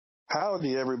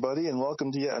Howdy, everybody, and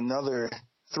welcome to yet another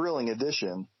thrilling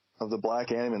edition of the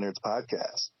Black Anime Nerds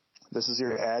podcast. This is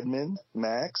your admin,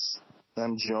 Max.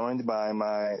 I'm joined by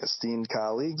my esteemed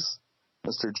colleagues,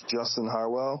 Mr. Justin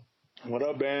Harwell. What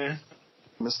up, man?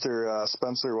 Mr.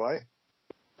 Spencer White.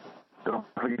 Don't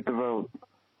forget to vote.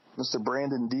 Mr.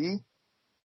 Brandon D.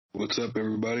 What's up,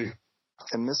 everybody?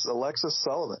 And Miss Alexis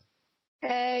Sullivan.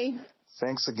 Hey.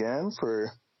 Thanks again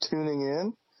for tuning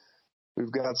in.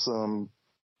 We've got some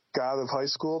God of High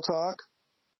School talk,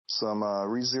 some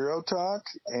ReZero talk,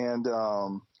 and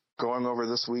going over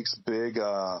this week's big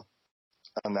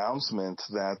announcement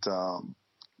that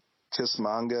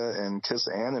Kissmanga and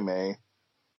Kissanime,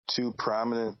 two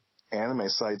prominent anime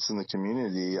sites in the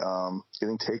community,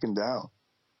 getting taken down.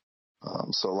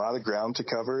 So a lot of ground to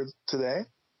cover today,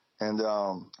 and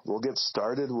we'll get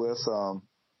started with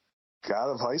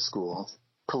God of High School.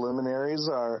 Preliminaries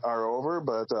are over,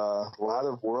 but a lot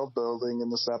of world building in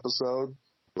this episode,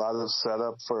 a lot of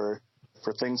setup for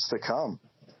things to come.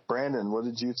 Brandon, what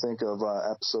did you think of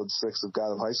episode 6 of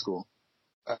God of High School?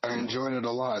 I enjoyed it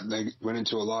a lot. They went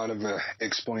into a lot of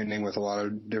explaining with a lot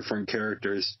of different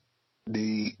characters.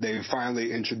 They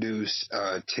finally introduced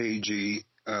Teiji,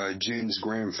 Jin's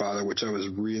grandfather, which I was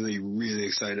really, really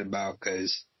excited about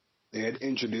because they had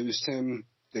introduced him.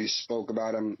 They spoke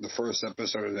about him the first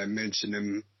episode, and they mentioned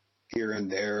him here and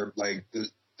there, like the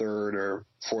third or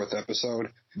fourth episode.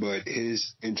 But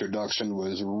his introduction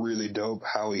was really dope,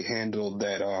 how he handled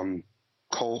that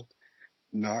cult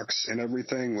Nox and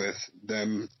everything with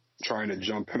them trying to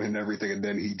jump him and everything, and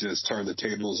then he just turned the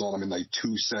tables on him in like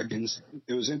 2 seconds.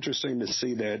 It was interesting to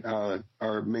see that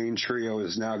our main trio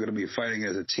is now going to be fighting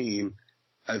as a team.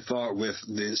 I thought with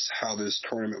this, how this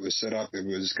tournament was set up, it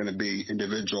was going to be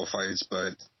individual fights,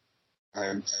 but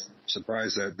I'm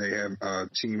surprised that they have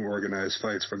team organized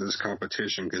fights for this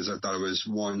competition because I thought it was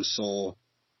one sole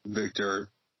victor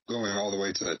going all the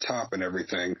way to the top and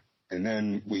everything. And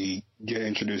then we get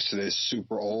introduced to this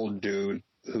super old dude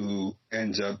who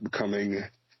ends up becoming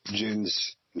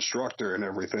Jin's instructor and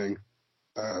everything,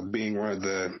 being one of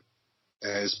the,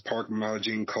 as Park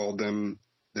Malajin called them,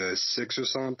 the six or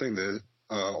something, the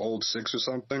old six or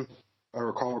something, I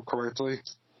recall correctly.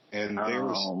 And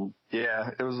they yeah,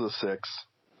 it was the 6.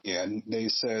 Yeah, they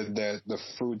said that the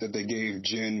fruit that they gave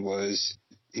Jin was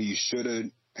he should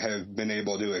have been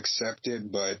able to accept it,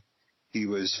 but he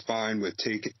was fine with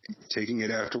taking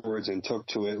it afterwards and took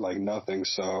to it like nothing.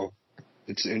 So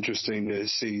it's interesting to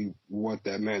see what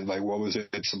that meant. Like, what was it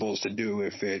supposed to do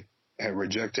if it had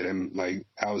rejected him? Like,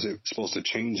 how was it supposed to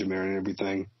change him and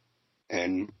everything?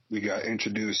 And we got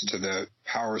introduced to the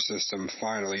power system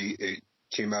finally. It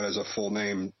came out as a full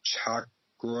name,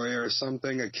 Chakroy or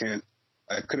something.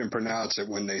 I couldn't pronounce it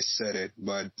when they said it,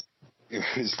 but it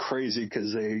was crazy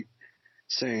because they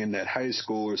saying that high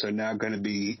schoolers are now going to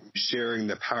be sharing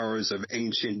the powers of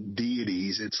ancient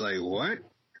deities. It's like, what?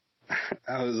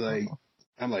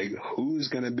 I'm like, who's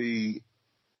going to be,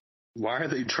 why are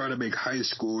they trying to make high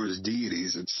schoolers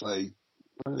deities? It's like,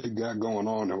 what do they got going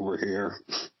on over here?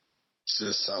 It's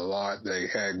just a lot they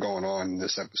had going on in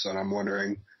this episode. I'm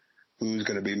wondering who's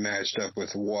going to be matched up with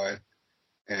what.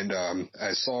 And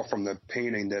I saw from the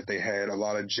painting that they had a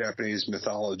lot of Japanese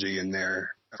mythology in there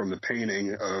from the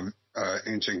painting of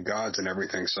ancient gods and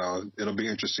everything. So it'll be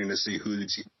interesting to see who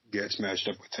gets matched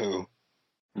up with who.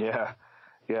 Yeah,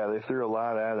 they threw a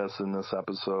lot at us in this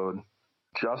episode.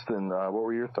 Justin, what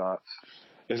were your thoughts?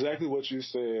 Exactly what you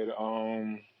said.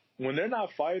 When they're not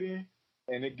fighting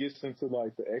and it gets into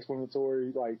like the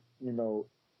explanatory, like, you know,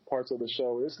 parts of the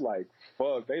show, it's like,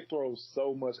 fuck, they throw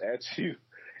so much at you.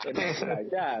 And it's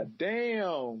like, god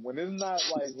damn, when it's not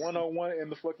like 1-on-1 in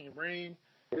the fucking ring,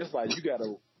 it's like you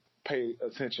gotta pay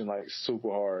attention like super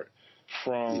hard.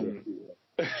 From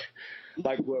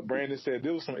like what Brandon said,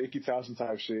 there was some Icky Towson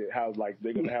type shit, how like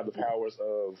they're gonna have the powers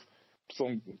of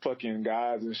some fucking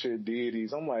gods and shit,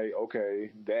 deities. I'm like,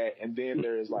 okay, that, and then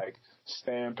there's like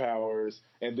stand powers,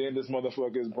 and then this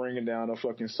motherfucker is bringing down a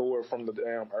fucking sword from the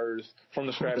damn earth, from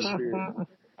the stratosphere.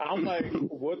 I'm like,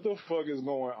 what the fuck is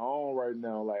going on right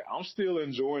now? Like, I'm still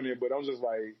enjoying it, but I'm just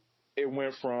like, it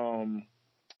went from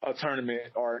a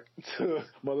tournament arc to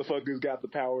motherfuckers got the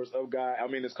powers of God. I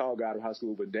mean, it's called God of High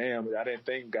School, but damn, I didn't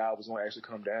think God was going to actually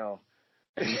come down.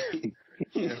 But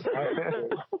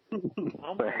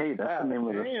hey, that's the name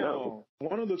of the show.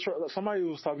 One of the somebody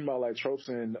was talking about like tropes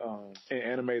in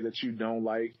anime that you don't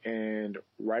like, and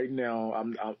right now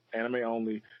I'm anime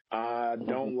only. I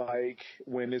don't like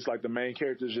when it's like the main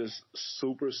character is just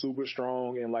super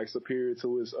strong and like superior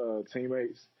to his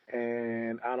teammates.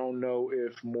 And I don't know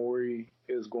if Mori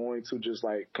is going to just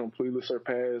like completely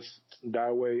surpass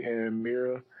Daiwei and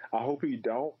Mira. I hope he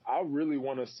don't. I really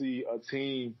want to see a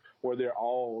team where they're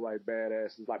all like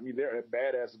badasses. Like me, they're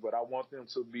badasses, but I want them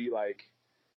to be like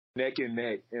neck and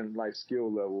neck in like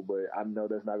skill level. But I know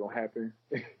that's not gonna happen.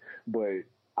 But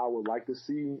I would like to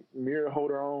see Mira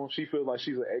hold her own. She feels like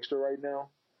she's an extra right now,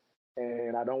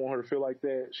 and I don't want her to feel like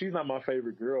that. She's not my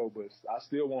favorite girl, but I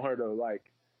still want her to like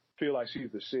feel like she's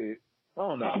the shit. I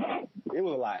don't know. It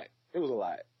was a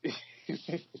lot.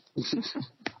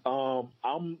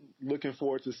 I'm looking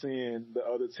forward to seeing the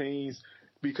other teams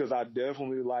because I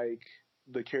definitely like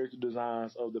the character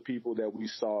designs of the people that we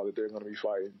saw that they're going to be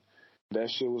fighting. That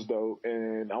shit was dope,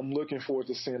 and I'm looking forward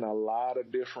to seeing a lot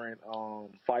of different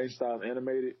fighting styles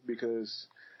animated because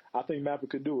I think Mappa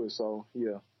could do it. So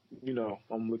yeah,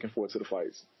 I'm looking forward to the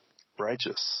fights.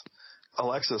 Righteous.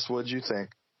 Alexis, what did you think?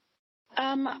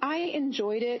 I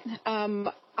enjoyed it.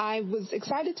 I was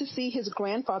excited to see his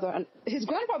grandfather. And his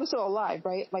grandfather's still alive,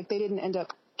 right? Like, they didn't end up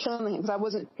killing him because I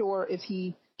wasn't sure if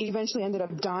he eventually ended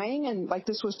up dying and, like,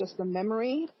 this was just the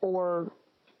memory or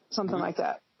something like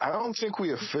that. I don't think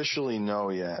we officially know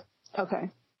yet.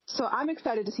 Okay. So I'm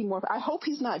excited to see more. I hope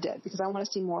he's not dead because I want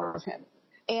to see more of him.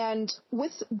 And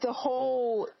with the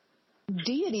whole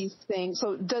deities thing,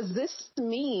 so does this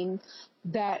mean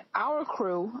that our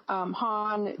crew,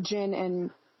 Han, Jin,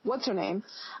 and what's her name,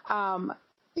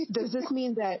 does this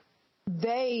mean that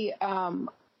they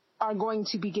are going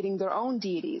to be getting their own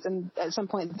deities and at some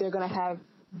point they're going to have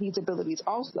these abilities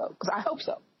also? Because I hope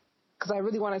so. Because I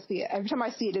really want to see it. Every time I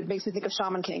see it, it makes me think of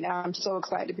Shaman King. And I'm so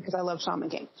excited because I love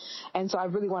Shaman King. And so I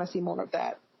really want to see more of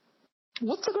that.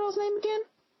 What's the girl's name again?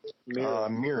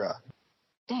 Mira.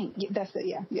 Dang, that's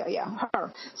it. Yeah,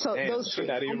 her. So damn, those three.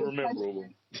 Not even rememberable.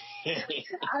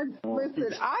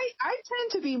 Listen, I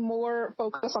tend to be more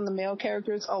focused on the male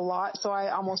characters a lot, so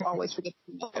I almost always forget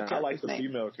the female characters. I like the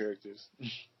female characters.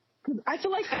 I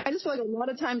just feel like a lot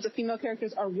of times the female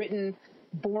characters are written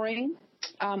boring,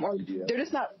 or they're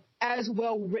just not as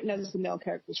well written as the male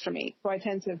characters for me. So I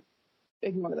tend to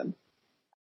ignore them.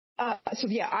 So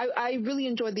yeah, I really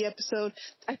enjoyed the episode.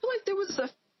 I feel like there was a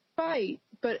fight,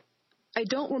 but I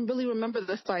don't really remember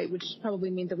the fight, which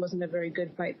probably means it wasn't a very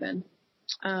good fight then.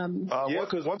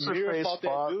 Because Mira fought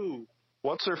that dude.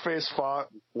 What's her face fought?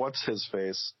 What's his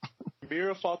face?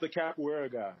 Mira fought the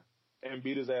capoeira guy and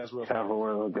beat his ass real fast.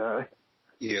 Capoeira guy.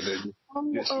 Yeah.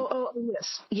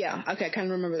 Yes. Yeah. Okay, I kind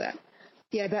of remember that.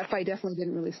 Yeah, that fight definitely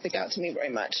didn't really stick out to me very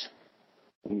much.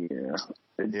 Yeah.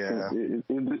 It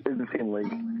seemed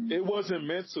like it wasn't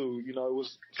meant to. It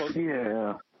was.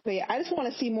 Yeah. But yeah, I just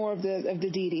want to see more of the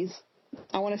deities.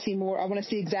 I want to see more. I want to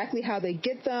see exactly how they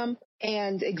get them,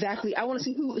 and I want to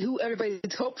see who everybody.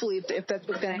 Hopefully, if that's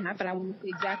what's going to happen, I want to see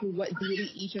exactly what deity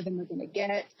each of them are going to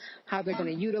get, how they're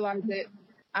going to utilize it.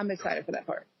 I'm excited for that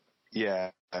part.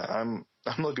 Yeah, I'm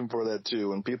looking for that too.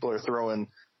 When people are throwing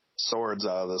swords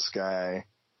out of the sky.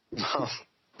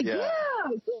 Yeah,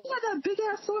 that big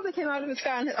ass sword that came out of the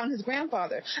sky on his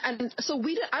grandfather, and so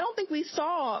I don't think we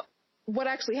saw what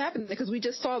actually happened because we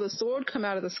just saw the sword come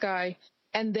out of the sky,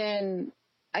 and then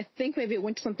I think maybe it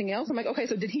went to something else. I'm like, okay,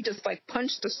 so did he just like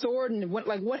punch the sword and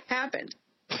what happened?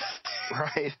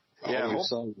 Right. Yeah.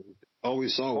 All we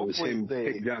saw was him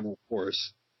pick down a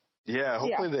horse. Yeah.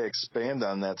 Hopefully they expand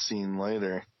on that scene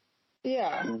later.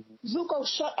 Yeah. Zuko,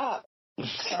 shut up.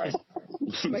 Sorry.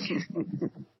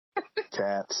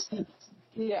 Cats.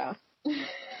 Yeah.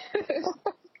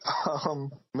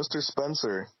 Mr.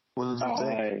 Spencer, what did you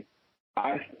think?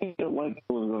 I feel like it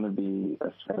was going to be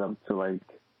a setup to like,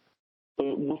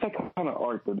 what's that kind of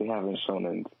arc that they have in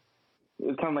Shonen?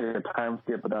 It's kind of like a time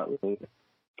skip, but not really,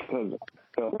 because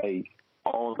like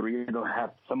all three are going to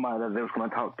have somebody that they're going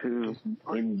to talk to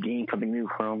and gain something new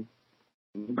from.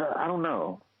 But I don't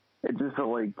know. It just felt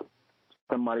like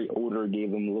somebody older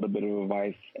gave them a little bit of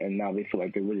advice, and now they feel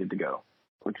like they're ready to go,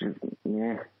 which is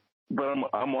yeah. But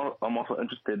I'm also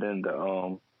interested in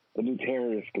the new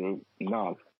terrorist group,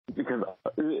 Nog, because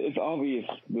it's obvious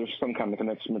there's some kind of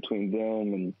connection between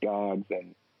them and gods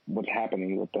and what's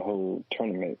happening with the whole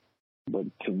tournament. But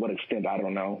to what extent, I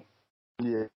don't know.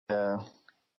 Yeah,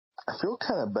 I feel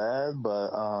kind of bad,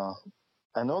 but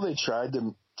I know they tried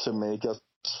to make us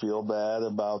feel bad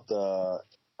about the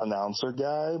announcer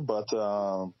guy, but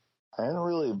I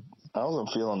wasn't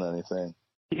feeling anything.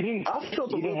 I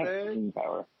felt a little bad.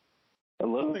 Power. I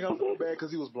think I felt bad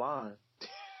because he was blind.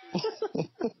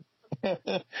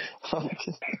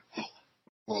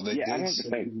 Well, they I don't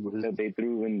think that they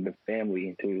threw in the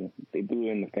family too. They threw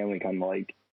in the family kind of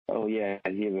like, oh yeah,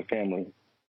 he has a family.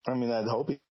 I mean, I'd hope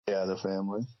he had a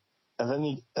family,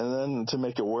 and then to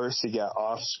make it worse, he got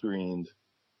off-screened.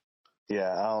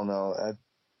 Yeah, I don't know.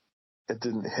 It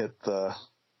didn't hit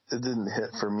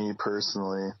for me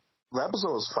personally. the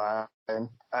episode was fine.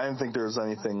 I didn't think there was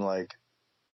anything like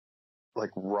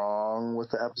wrong with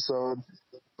the episode,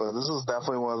 but this is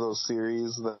definitely one of those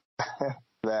series that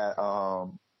that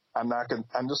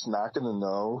I'm just not gonna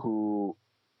know who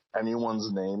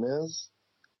anyone's name is.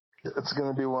 It's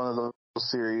gonna be one of those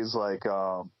series like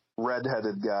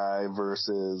redheaded guy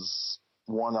versus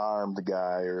one-armed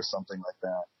guy or something like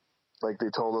that. Like they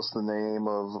told us the name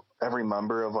of every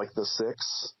member of like the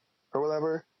Six or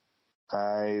whatever.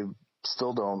 I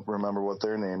still don't remember what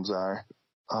their names are.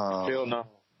 Hell no.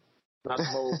 Not the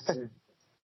whole thing.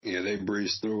 Yeah, they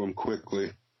breezed through them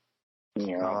quickly.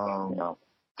 Yeah.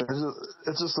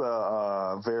 It's just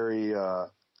a very,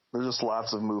 there's just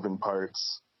lots of moving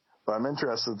parts. But I'm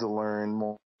interested to learn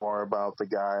more about the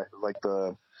guy, like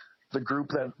the group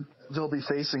that they'll be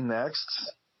facing next.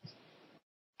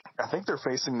 I think they're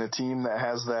facing the team that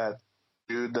has that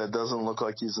dude that doesn't look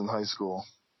like he's in high school.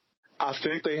 I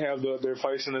think they're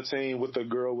facing a team with the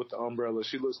girl with the umbrella.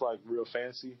 She looks like real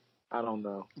fancy. I don't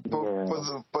know. But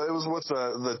it was with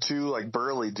the two like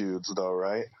burly dudes though,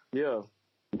 right? Yeah.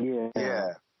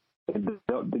 Yeah.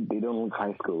 They don't look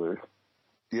high schoolers.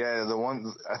 Yeah,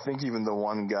 I think even the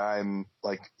one guy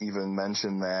like even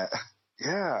mentioned that.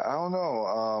 Yeah, I don't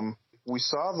know. We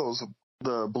saw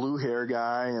the blue hair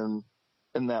guy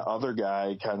and that other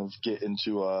guy kind of get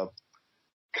into a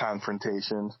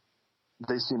confrontation.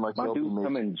 They seem like they'll be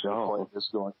making players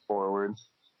going forward.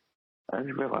 I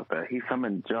just realized that he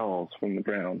summoned Jaws from the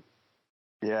ground.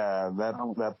 Yeah,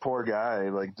 that poor guy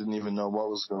like didn't even know what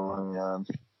was going on.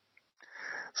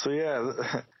 So yeah,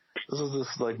 this is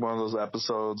just like one of those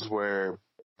episodes where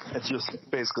it's just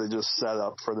basically just set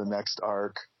up for the next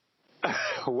arc.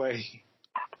 Wait,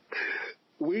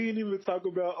 we didn't even talk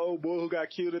about old boy who got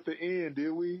killed at the end,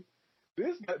 did we?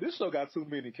 This show got too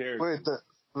many characters. Wait,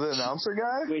 the announcer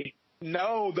guy? Wait,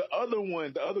 no, the other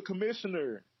one, the other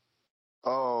commissioner.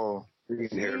 Oh,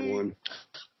 green-haired one.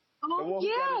 Oh,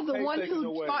 yeah, the one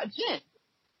who fought Jen.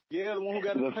 Yeah, the one who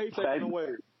got his pay taken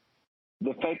away.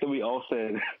 The fact that we all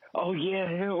said, "Oh yeah,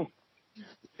 him."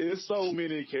 It's so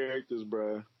many characters,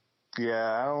 bro.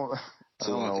 Yeah, I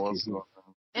don't know what's going on.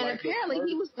 And like apparently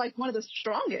he was like one of the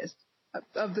strongest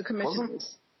of the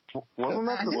commissioners. Wasn't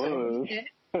that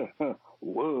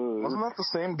the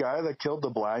same guy that killed the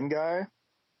blind guy?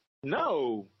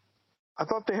 No. I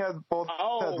thought they had both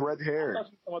had red hair. I thought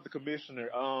you were talking about the commissioner.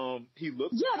 He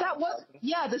looked.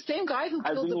 Yeah, the same guy who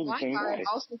killed the blind guy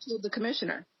also killed the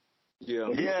commissioner.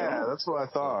 Yeah, that's what I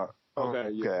thought. Okay.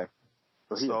 Yeah.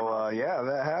 So yeah,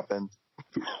 that happened.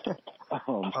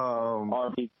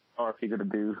 RP gonna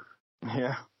do.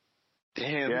 Yeah.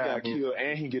 Damn, he got killed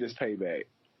and he get his payback.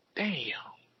 Damn.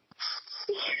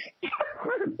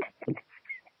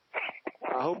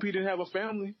 I hope he didn't have a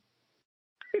family.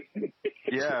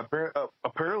 Yeah,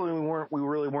 apparently we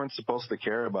really weren't supposed to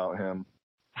care about him.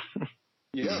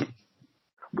 Yeah.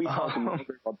 We talked about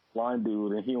the blind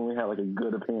dude, and he only had like a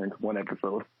good appearance one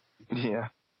episode. Yeah.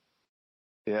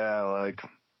 Yeah, like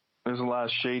there's a lot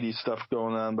of shady stuff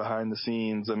going on behind the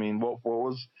scenes. I mean, what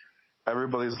was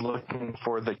everybody's looking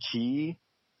for the key?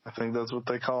 I think that's what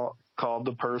they called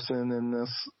the person in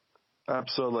this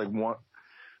episode. Like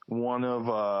one of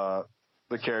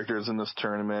the characters in this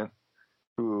tournament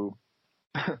who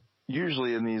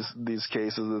usually in these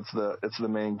cases it's the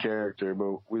main character,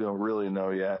 but we don't really know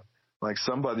yet. Like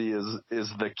somebody is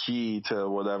the key to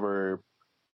whatever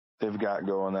they've got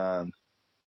going on.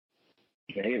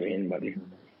 Yeah, it could be anybody.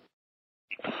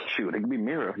 Shoot, it could be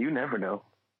Mira. You never know.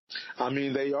 I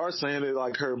mean, they are saying that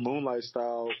like her moonlight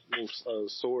style,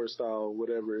 sword style,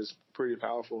 whatever, is pretty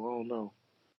powerful. I don't know.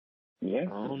 Yeah.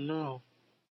 I don't know.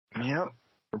 Yep.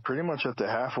 We're pretty much at the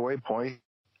halfway point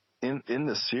in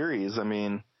the series. I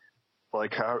mean,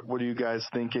 like what are you guys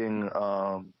thinking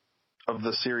of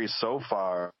the series so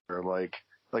far? Like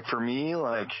for me,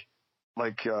 the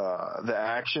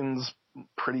action's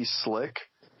pretty slick.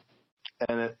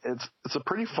 And it's a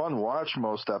pretty fun watch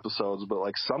most episodes, but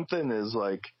like something is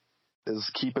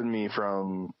keeping me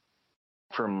from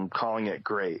calling it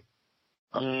great.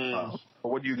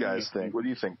 What do you guys think? What do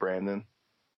you think, Brandon?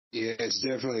 Yeah, it's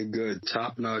definitely good.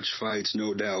 Top-notch fights,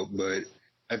 no doubt, but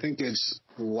I think it's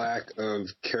lack of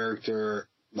character,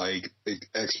 like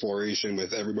exploration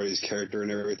with everybody's character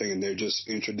and everything, and they're just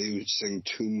introducing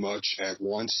too much at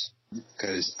once.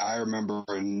 Because I remember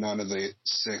none of the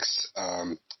 6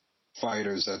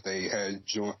 fighters that they had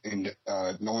joined.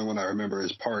 The only one I remember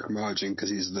is Park Majin because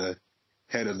he's the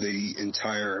head of the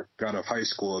entire God of High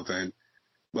School event.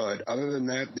 But other than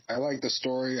that, I like the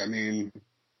story. I mean,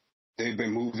 they've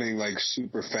been moving like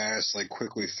super fast, like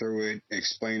quickly through it,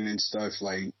 explaining stuff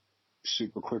like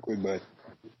super quickly. But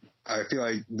I feel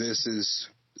like this is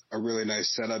a really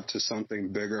nice setup to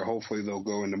something bigger. Hopefully they'll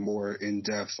go into more in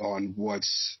depth on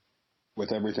what's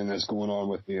with everything that's going on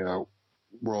with the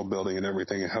world building and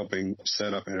everything and helping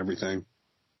set up and everything.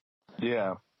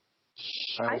 Yeah.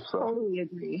 I totally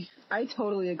agree.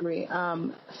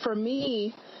 For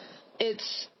me,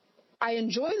 I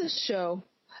enjoy this show,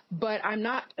 but I'm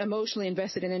not emotionally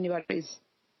invested in anybody's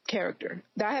character.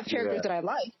 I have characters that I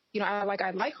like. I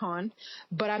like Han,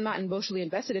 but I'm not emotionally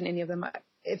invested in any of them.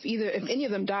 If any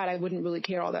of them died, I wouldn't really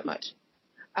care all that much.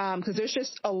 Because there's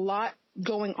just a lot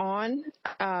going on.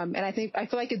 And I feel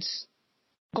like it's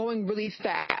going really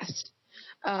fast.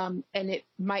 Again,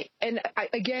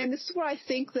 this is where I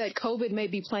think that COVID may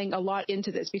be playing a lot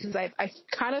into this, because I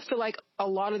kind of feel like a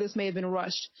lot of this may have been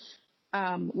rushed,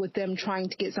 with them trying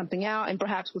to get something out, and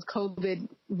perhaps with COVID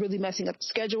really messing up the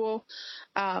schedule.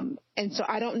 And so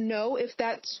I don't know if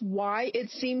that's why it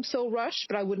seems so rushed,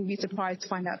 but I wouldn't be surprised to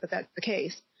find out that that's the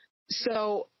case.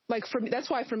 So for me, that's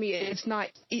why for me, it's not,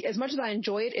 as much as I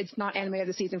enjoy it, it's not anime of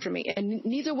the season for me. And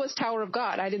neither was Tower of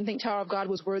God. I didn't think Tower of God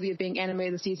was worthy of being anime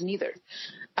of the season either.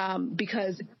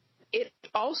 Because it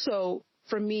also,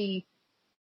 for me,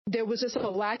 there was just a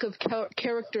lack of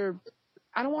character.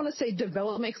 I don't want to say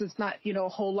development, because it's not, a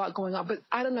whole lot going on, but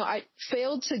I don't know. I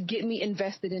failed to get me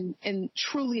invested in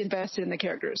truly invested in the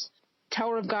characters.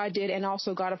 Tower of God did, and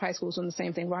also God of High School is doing the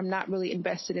same thing, where I'm not really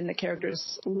invested in the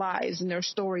characters' lives and their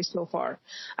stories so far.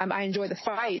 I enjoy the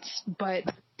fights, but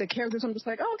the characters, I'm just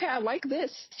like, oh, okay, I like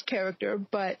this character,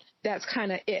 but that's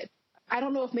kind of it. I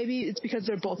don't know if maybe it's because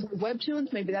they're both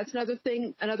webtoons. Maybe that's another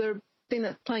thing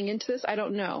that's playing into this. I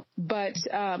don't know. But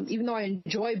even though I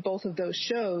enjoy both of those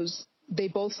shows, they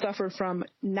both suffer from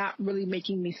not really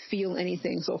making me feel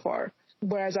anything so far.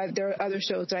 Whereas there are other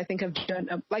shows that I think have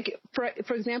done,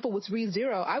 for example, with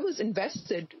Re:Zero, I was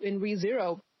invested in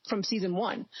Re:Zero from season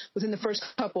 1 within the first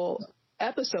couple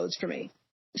episodes for me.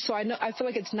 So I feel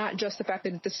like it's not just the fact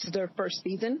that this is their first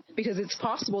season, because it's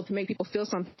possible to make people feel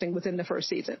something within the first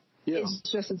season. Yeah.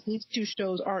 It's just that these two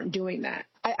shows aren't doing that.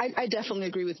 I definitely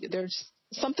agree with you. There's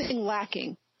something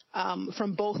lacking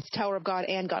from both Tower of God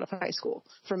and God of High School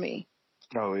for me.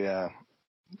 Oh, yeah,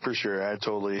 for sure. I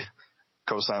totally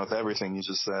co-sign with everything you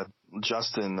just said.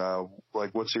 Justin,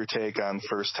 what's your take on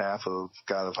first half of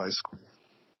God of High School?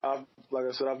 Like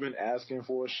I said, I've been asking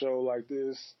for a show like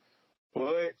this,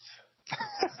 but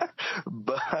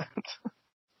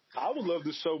I would love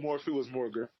the show more if it was more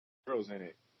girls in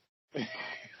it.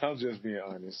 I'm just being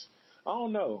honest. I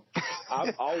don't know.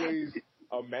 I've always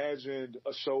imagined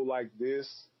a show like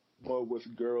this, but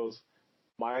with girls,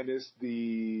 minus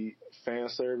the fan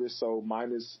service, so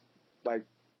minus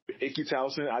Ikki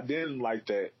Towson. I didn't like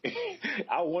that.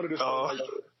 I wanted a show like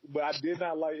that, but I did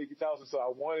not like Ikki Towson, so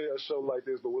I wanted a show like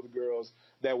this, but with girls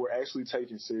that were actually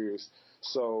taken serious.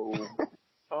 So,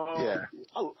 I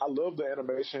love the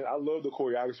animation. I love the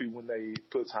choreography when they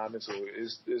put time into it.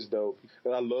 It's dope.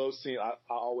 And I love seeing. I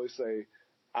always say,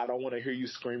 I don't want to hear you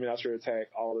screaming out your attack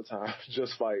all the time.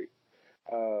 Just fight.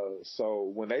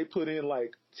 So when they put in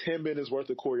 10 minutes worth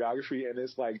of choreography, and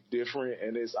it's different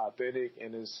and it's authentic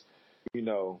and it's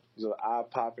the eye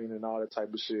popping and all that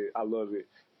type of shit, I love it.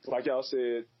 Like y'all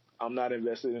said, I'm not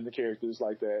invested in the characters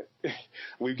like that.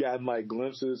 We've gotten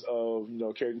glimpses of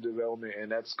character development,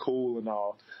 and that's cool and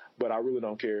all, but I really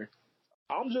don't care.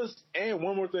 And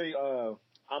one more thing,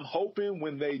 I'm hoping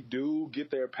when they do get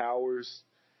their powers,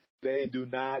 they do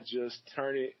not just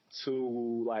turn it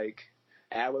to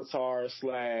Avatar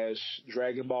 /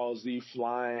 Dragon Ball Z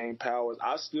flying powers.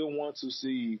 I still want to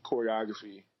see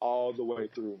choreography all the way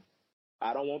through.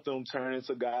 I don't want them turning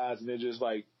into guys and they're just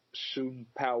shooting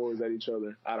powers at each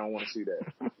other. I don't want to see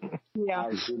that. Yeah,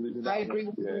 I agree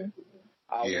with you.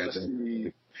 I want to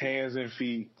see hands and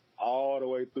feet all the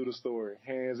way through the story.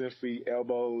 Hands and feet,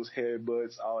 elbows,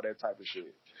 headbutts, all that type of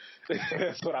shit.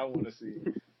 That's what I want to see.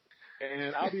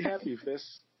 And I'll be happy if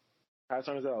that's how it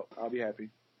turns out. I'll be happy.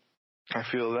 I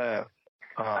feel that.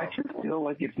 I just feel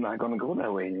like it's not going to go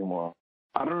that way anymore.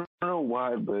 I don't know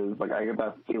why, but I get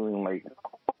that feeling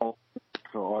all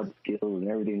art skills and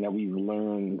everything that we've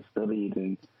learned, studied,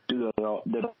 and did all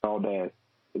that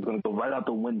is going to go right out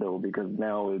the window, because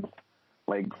now it's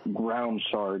ground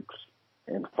sharks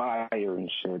and fire and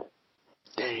shit.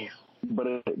 Damn. But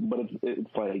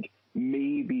it's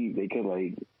maybe they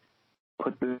could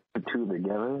put the two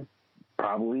together,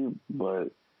 probably,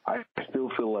 but I still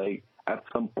feel at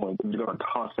some point they're going to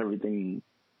toss everything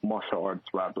martial arts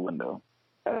right out the window.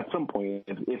 At some point,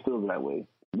 it feels that way.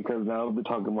 Because now they're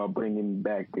talking about bringing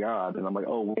back God, and I'm like,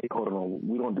 oh, wait, hold on,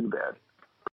 we don't do that.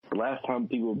 The last time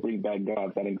people bring back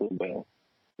God, that didn't go well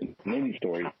in any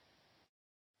story.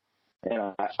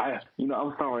 And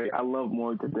I'm sorry, I love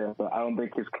Mori to death, but I don't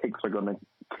think his kicks are going to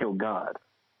kill God.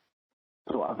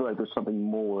 So I feel like there's something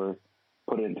more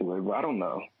put into it, but I don't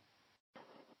know.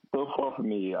 So far for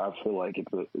me, I feel like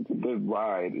it's a good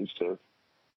ride. It's just,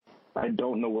 I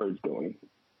don't know where it's going.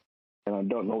 And I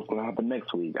don't know what's going to happen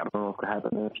next week. I don't know what's going to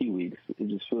happen in a few weeks. It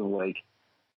just feels like,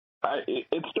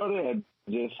 it started at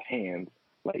just hands.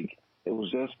 Like, it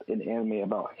was just an anime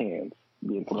about hands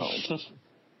being thrown.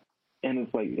 And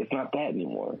it's like, it's not that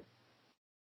anymore.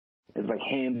 It's like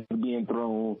hands being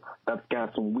thrown that's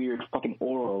got some weird fucking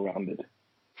aura around it.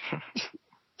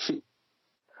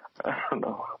 I don't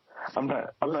know. I'm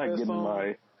not getting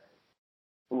my...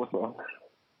 What's wrong?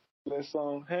 That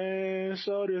song, hands,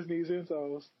 shoulders, knees, and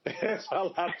toes. That's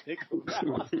all I think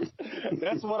about.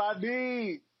 That's what I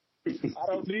need. I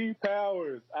don't need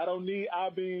powers. I don't need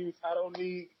I-beams. I don't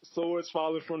need swords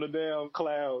falling from the damn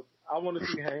clouds. I want to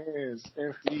see hands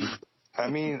and feet. I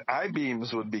mean,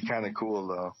 I-beams would be kind of cool,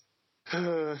 though.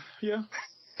 Yeah.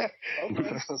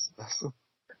 Okay.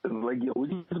 Like, yo, we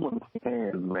just want to see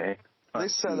hands, man. They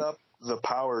set up the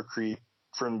power creep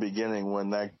from the beginning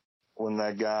when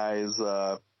that guy's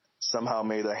somehow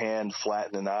made a hand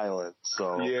flatten an island.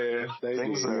 So yeah,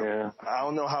 things are. I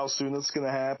don't know how soon it's going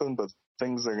to happen, but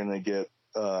things are going to get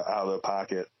out of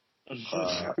pocket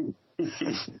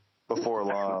before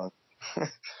long.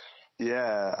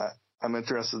 Yeah, I'm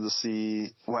interested to see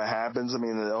what happens. I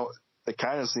mean, it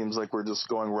kind of seems like we're just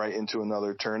going right into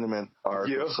another tournament arc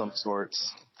of some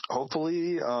sorts.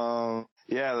 Hopefully,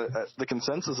 the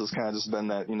consensus has kind of just been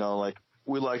that, like,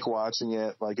 we like watching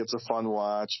it, like, it's a fun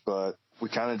watch, but we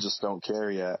kind of just don't care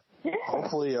yet.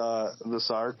 Hopefully, this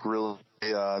arc really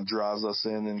draws us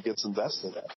in and gets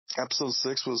invested in. Episode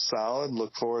 6 was solid.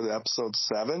 Look forward to episode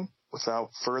 7. Without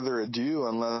further ado,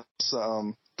 unless,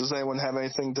 does anyone have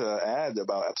anything to add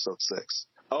about episode 6?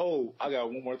 Oh, I got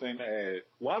one more thing to add.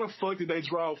 Why the fuck did they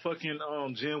draw fucking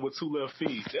Jin with 2 left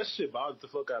feet? That shit bothered the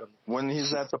fuck out of me. When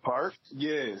he's at the park?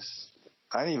 Yes.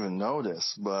 I didn't even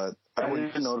notice, but I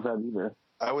didn't notice that either.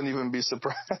 I wouldn't even be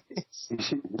surprised.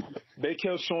 They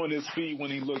kept showing his feet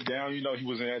when he looked down. He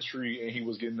was in that tree and he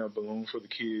was getting a balloon for the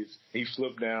kids. He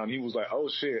flipped down. He was like, oh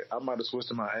shit, I might have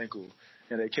twisted my ankle.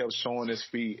 And they kept showing his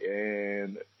feet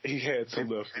and he had 2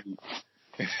 left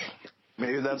feet.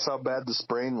 Maybe that's how bad the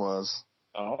sprain was.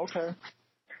 Oh, okay.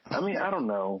 I mean, I don't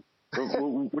know.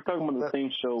 We're talking about the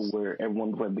same show where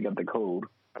everyone's like they got the code.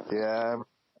 Yeah,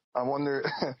 I wonder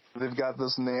if they've got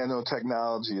this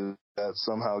nanotechnology that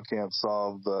somehow can't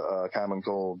solve the common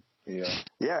cold. Yeah.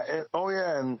 Yeah.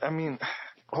 And I mean,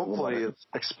 hopefully it's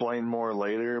explained more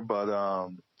later, but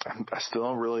I still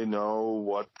don't really know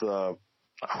what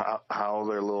how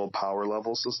their little power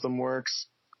level system works.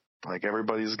 Like,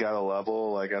 everybody's got a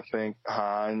level. Like, I think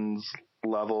Han's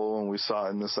level, and we saw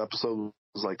it in this episode,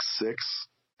 was like 6.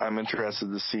 I'm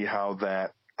interested to see how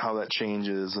that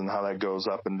changes and how that goes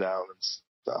up and down and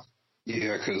stuff.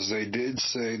 Yeah, because they did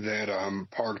say that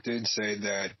Park did say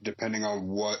that depending on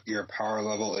what your power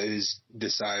level is,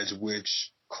 decides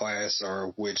which class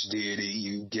or which deity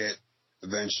you get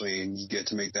eventually, and you get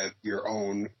to make that your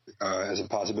own as a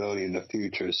possibility in the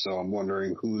future. So I'm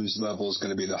wondering whose level is going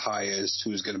to be the highest,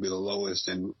 who's going to be the lowest,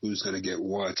 and who's going to get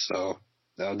what. So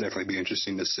that'll definitely be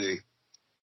interesting to see.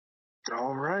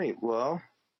 All right. Well,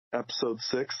 episode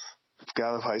 6,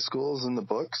 God of High School is in the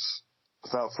books.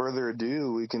 Without further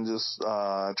ado, we can just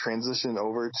transition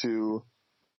over to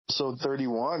episode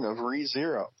 31 of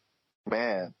ReZero.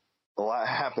 Man, a lot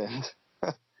happened.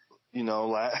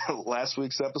 Last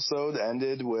week's episode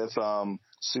ended with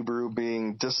Subaru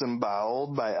being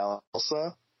disemboweled by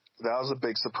Elsa. That was a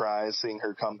big surprise, seeing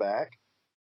her come back.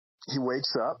 He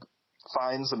wakes up,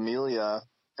 finds Amelia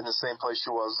in the same place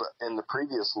she was in the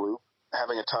previous loop,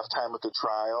 having a tough time with the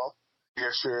trial.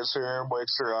 Reassures her,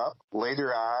 wakes her up.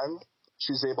 Later on,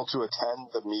 she's able to attend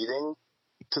the meeting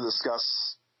to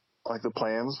discuss like the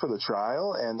plans for the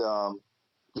trial, and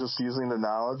just using the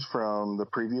knowledge from the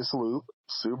previous loop,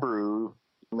 Subaru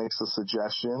makes a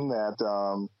suggestion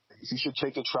that he should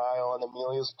take the trial in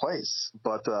Amelia's place.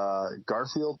 But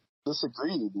Garfield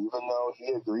disagreed, even though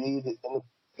he agreed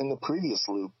in the previous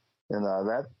loop. And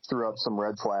that threw up some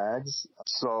red flags.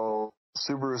 So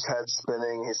Subaru's head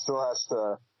spinning. He still has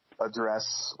to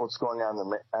address what's going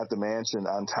on at the mansion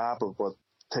on top of what's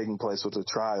taking place with the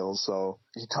trial. So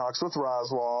he talks with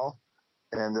Roswell,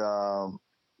 and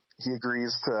he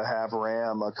agrees to have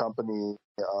Ram accompany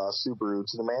Subaru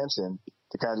to the mansion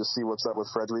to kind of just see what's up with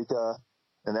Frederica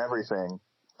and everything.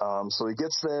 So he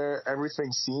gets there.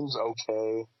 Everything seems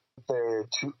okay. They're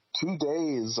two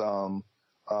days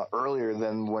earlier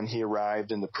than when he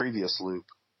arrived in the previous loop.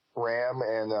 Ram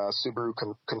and Subaru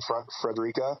confront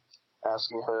Frederica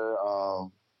asking her,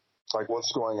 like,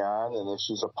 what's going on and if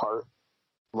she's a part,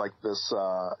 like this,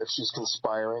 if she's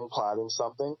conspiring, plotting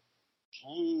something.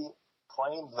 She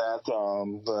claimed that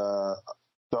the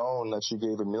stone that she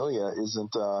gave Amelia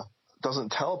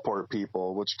doesn't teleport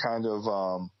people, which kind of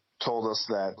told us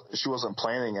that she wasn't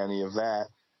planning any of that.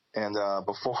 And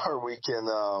before we can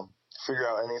figure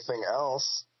out anything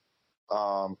else,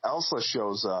 Elsa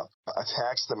shows up,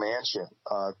 attacks the mansion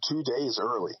 2 days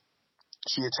early.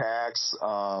 She attacks.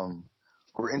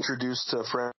 We're introduced to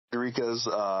Frederica's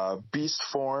beast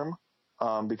form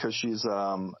because she's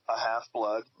a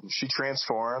half-blood. She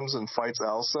transforms and fights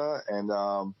Elsa, and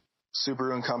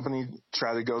Subaru and company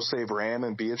try to go save Ram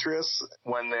and Beatrice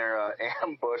when they're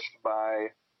ambushed by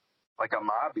like a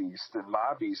mob beast, and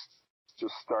mob beasts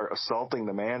just start assaulting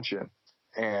the mansion,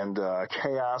 and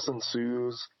chaos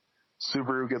ensues.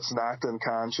 Subaru gets knocked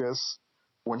unconscious.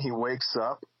 When he wakes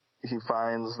up, he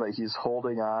finds that he's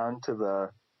holding on to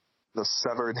the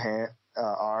severed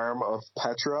arm of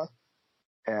Petra,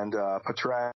 and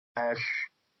Patrash,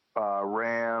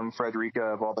 Ram,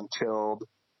 Frederica have all been killed.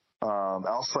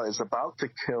 Elsa is about to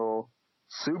kill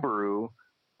Subaru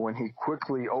when he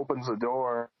quickly opens the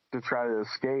door to try to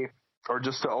escape, or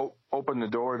just to open the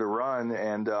door to run,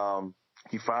 and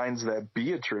he finds that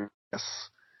Beatrice,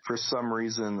 for some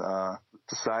reason,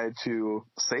 decided to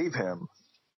save him,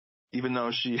 even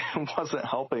though she wasn't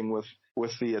helping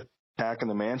with the attack in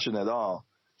the mansion at all.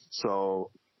 So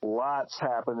lots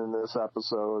happened in this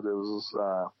episode. It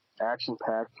was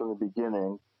action-packed from the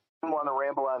beginning. Didn't want to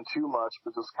ramble on too much,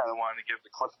 but just kind of wanted to give the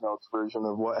Cliff Notes version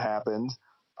of what happened.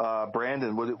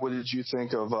 Brandon, what did you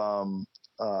think of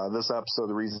this episode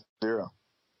of ReZero?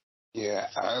 Yeah,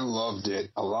 I loved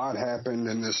it. A lot happened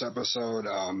in this episode.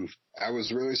 I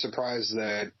was really surprised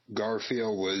that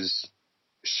Garfield was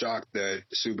shocked that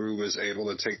Subaru was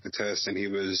able to take the test and he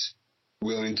was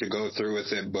willing to go through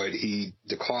with it, but he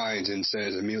declines and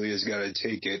says Amelia's got to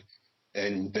take it.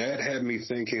 And that had me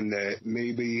thinking that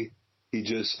maybe he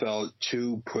just felt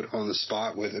too put on the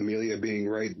spot with Amelia being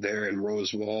right there and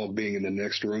Rosewall being in the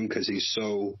next room because he's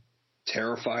so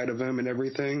terrified of him and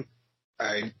everything.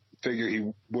 I figure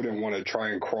he wouldn't want to try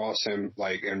and cross him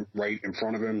like and right in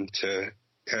front of him to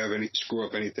have any screw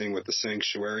up anything with the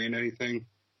sanctuary and anything.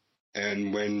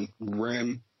 And when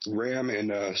Ram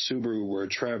and Subaru were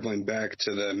traveling back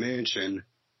to the mansion,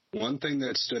 one thing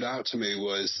that stood out to me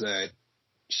was that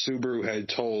Subaru had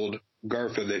told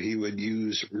Garfield that he would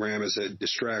use Ram as a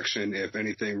distraction if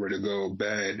anything were to go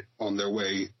bad on their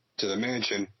way to the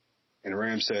mansion. And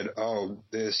Ram said, "Oh,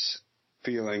 this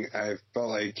feeling, I felt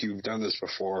like you've done this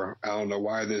before. I don't know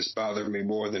why this bothered me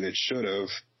more than it should have,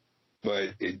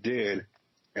 but it did."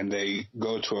 And they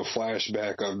go to a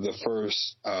flashback of the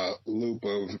first loop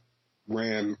of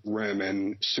Ram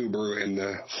and Subaru in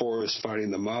the forest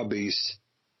fighting the mob beast.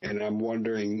 And I'm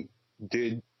wondering,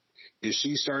 is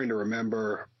she starting to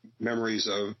remember memories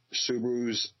of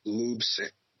Subaru's loops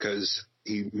because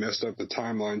he messed up the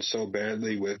timeline so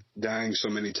badly with dying so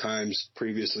many times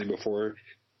previously before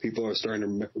people are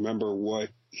starting to remember what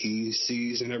he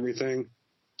sees and everything.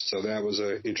 So that was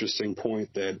an interesting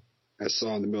point that I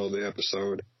saw in the middle of the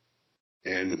episode.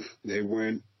 And they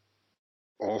went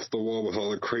off the wall with all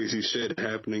the crazy shit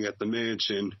happening at the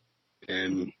mansion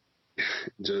and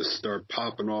just start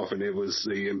popping off. And it was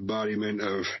the embodiment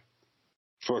of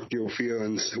fuck your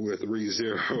feelings with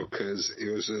ReZero, because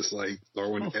it was just like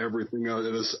throwing everything at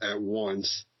us at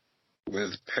once.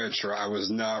 With Petra, I was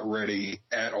not ready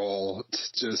at all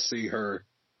to just see her.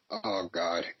 Oh,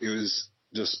 God. It was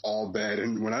just all bad.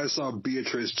 And when I saw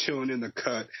Beatrice chilling in the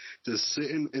cut, just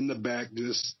sitting in the back,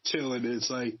 just chilling, it's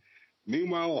like,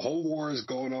 meanwhile, a whole war is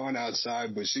going on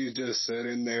outside, but she's just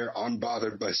sitting there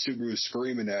unbothered by Subaru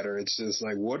screaming at her. It's just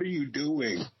like, what are you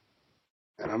doing?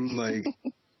 And I'm like,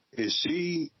 is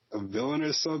she a villain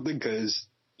or something? Because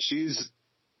she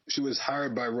was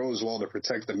hired by Rosewall to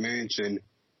protect the mansion,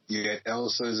 yet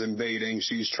Elsa's invading.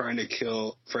 She's trying to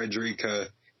kill Frederica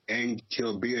and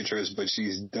kill Beatrice, but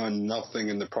she's done nothing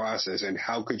in the process. And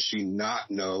how could she not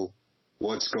know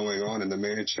what's going on in the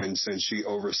mansion since she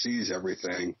oversees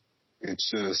everything?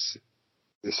 It's just,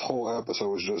 this whole episode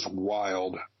was just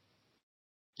wild.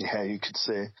 Yeah, you could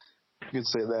say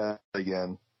that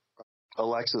again.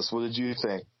 Alexis, what did you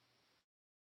think?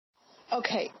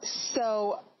 Okay,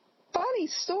 so funny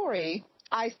story.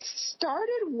 I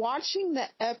started watching the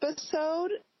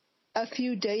episode a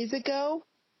few days ago,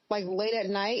 like late at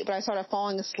night, but I started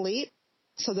falling asleep.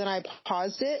 So then I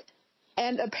paused it.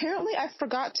 And apparently I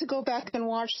forgot to go back and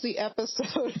watch the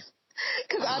episode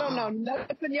Because I don't know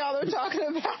nothing y'all are talking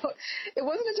about. It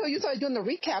wasn't until you started doing the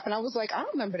recap, and I was like, I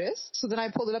don't remember this. So then I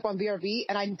pulled it up on VRV,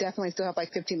 and I definitely still have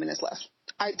like 15 minutes left.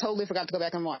 I totally forgot to go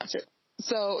back and watch it.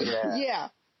 So, yeah.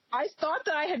 I thought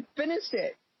that I had finished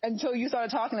it until you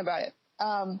started talking about it.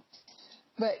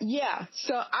 But yeah,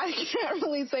 so I can't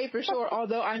really say for sure,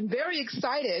 although I'm very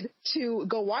excited to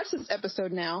go watch this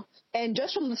episode now. And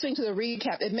just from listening to the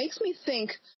recap, it makes me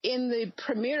think in the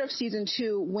premiere of season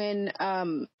 2 when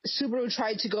Subaru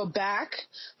tried to go back,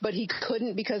 but he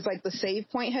couldn't because like the save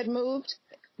point had moved.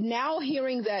 Now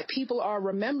hearing that people are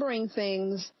remembering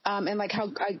things and like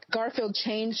how Garfield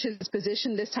changed his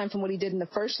position this time from what he did in the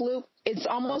first loop, it's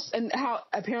almost, and how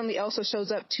apparently Elsa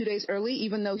shows up 2 days early,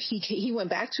 even though he went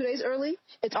back 2 days early,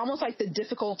 it's almost like the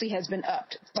difficulty has been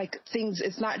upped. Like things,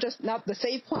 it's not the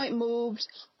save point moved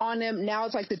on him. Now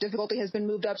it's like the difficulty has been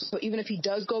moved up. So even if he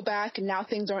does go back, now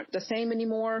things aren't the same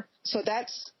anymore. So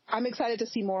I'm excited to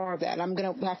see more of that. I'm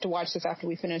going to have to watch this after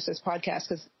we finish this podcast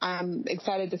because I'm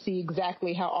excited to see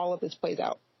exactly how all of this plays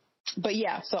out. But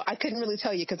yeah, so I couldn't really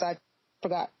tell you because I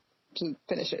forgot to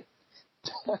finish it.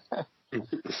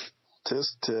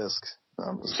 Tisk tisk.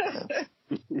 I'm just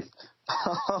kidding.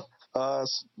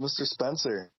 Mr.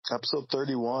 Spencer, episode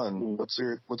 31. What's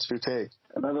your take?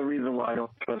 Another reason why I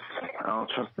don't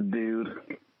trust the dude.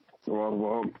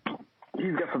 Well,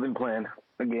 he's got something planned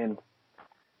again.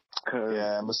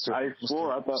 Yeah, Mr. I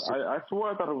swore I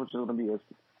thought it was just gonna be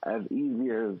as easy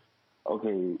as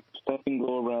okay, stuff can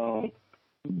go around,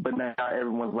 but now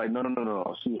everyone's like, no,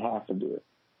 she has to do it.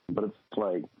 But it's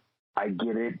like, I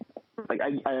get it. Like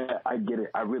I get it.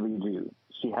 I really do.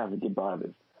 She has to get by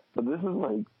this. But this is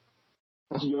like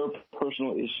your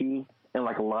personal issues and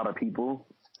like a lot of people.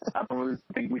 I don't really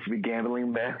think we should be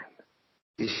gambling that.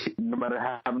 No matter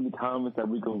how many times that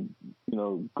we can,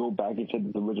 go back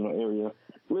into the original area.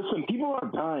 Listen, people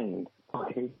are dying,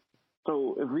 okay?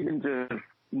 So if we can just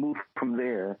move from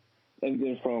there and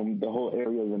then from the whole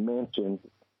area of the mansion,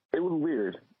 it was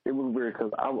weird. It was weird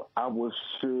because I was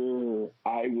sure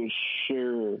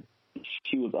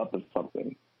she was up to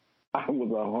something. I was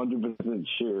 100%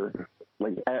 sure.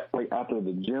 Like after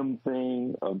the gym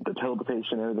thing, the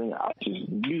teleportation and everything, I just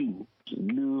knew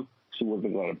she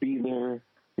wasn't going to be there.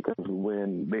 Because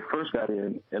when they first got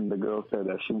in and the girl said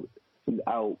that she's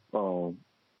out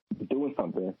doing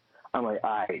something, I'm like,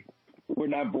 all right, we're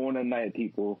not born at night,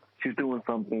 people. She's doing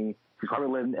something. She's probably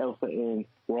letting Elsa in.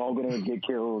 We're all going to get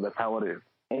killed. That's how it is.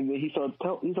 And then he starts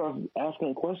asking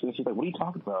her questions. She's like, what are you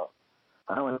talking about?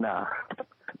 I'm like, nah.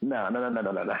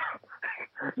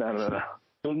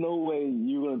 There's no way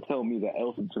you're going to tell me that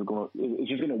Elsa's just going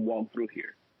to walk through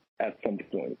here at some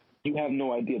point. You have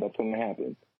no idea that's going to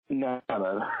happen. No.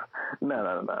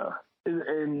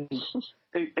 And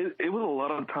it was a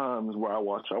lot of times where I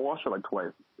watched it like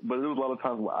twice, but there was a lot of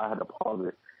times where I had to pause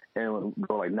it and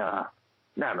go like, nah.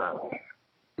 Like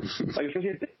especially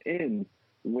at the end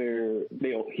where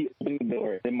he opened the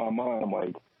door, in my mind I'm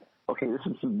like, okay, this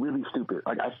is really stupid.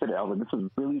 Like I said it, I was like, this is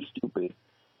really stupid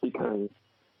because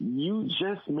you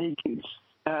just make it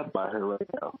stabbed by her right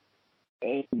now.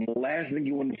 And the last thing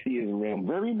you want to see is Rim.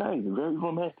 Very nice, very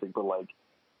romantic, but like,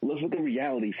 let's look at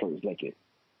reality for a second.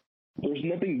 There's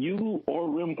nothing you or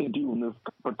Rim could do in this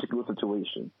particular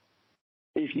situation.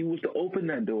 If you was to open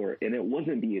that door and it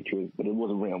wasn't Beatrice, but it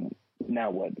was Rim,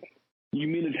 now what? You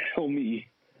mean to tell me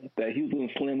that he was going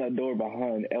to slam that door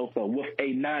behind Elsa with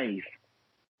a knife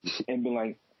and be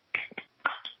like,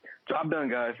 job done,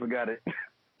 guys, we got it.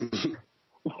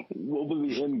 What was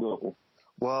the end goal?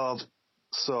 Well,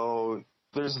 so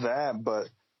there's that, but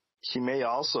he may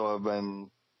also have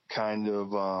been kind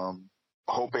of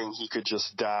hoping he could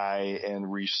just die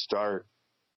and restart.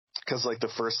 Because, like,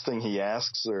 the first thing he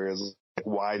asks her is, like,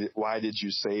 why did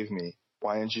you save me?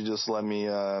 Why didn't you just let me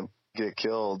get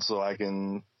killed so I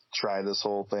can try this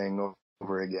whole thing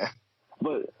over again?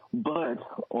 But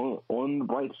on the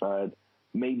bright side,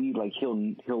 maybe, like,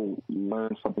 he'll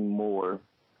learn something more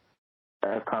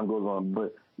as time goes on.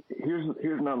 But here's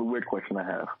another weird question I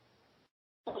have.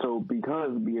 So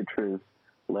because Beatrice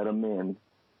let him in,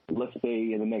 let's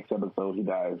say in the next episode he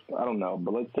dies. I don't know,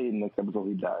 but let's say in the next episode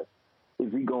he dies.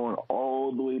 Is he going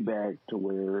all the way back to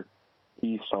where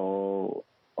he saw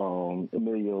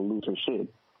Emilio lose her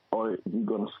shit? Or is he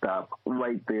going to stop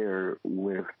right there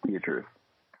with Beatrice?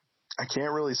 I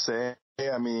can't really say.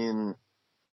 I mean,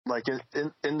 like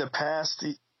in the past,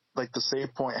 like the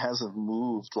save point hasn't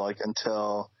moved like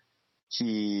until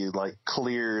he like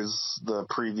clears the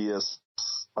previous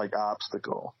like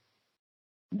obstacle.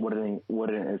 Wouldn't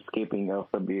escaping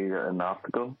Elsa be an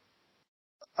obstacle?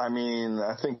 I mean,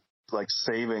 I think like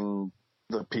saving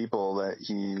the people that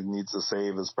he needs to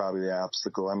save is probably the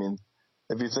obstacle. I mean,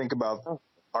 if you think about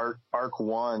arc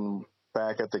 1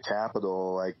 back at the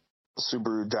Capitol, like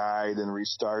Subaru died and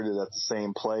restarted at the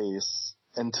same place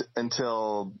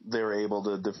until they were able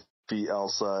to defeat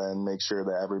Elsa and make sure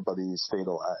that everybody stayed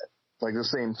alive. Like the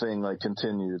same thing like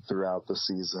continued throughout the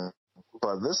season.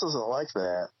 But this isn't like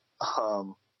that.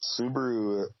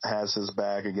 Subaru has his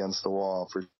back against the wall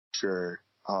for sure.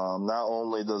 Not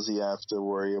only does he have to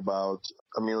worry about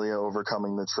Amelia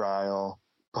overcoming the trial,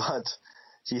 but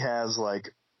he has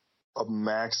like a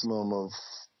maximum of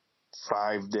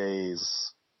 5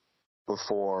 days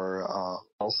before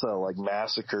Elsa like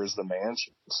massacres the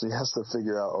mansion. So he has to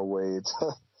figure out a way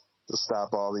to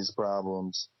stop all these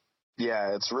problems.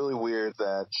 Yeah, it's really weird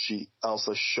that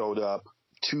Elsa showed up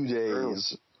 2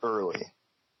 days early.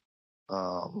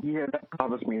 Yeah, that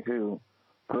bothers me too.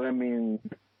 But I mean,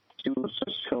 she was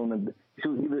just chilling.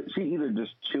 She either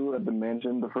just chilled at the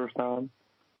mansion the first time,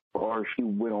 or she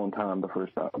went on time the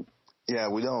first time. Yeah,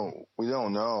 we don't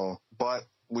know, but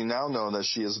we now know that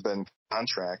she has been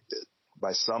contracted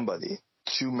by somebody.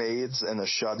 2 maids and a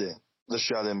shut-in. The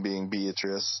shut-in being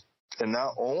Beatrice. And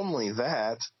not only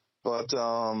that, but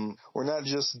we're not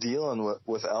just dealing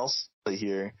with Elsa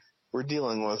here. We're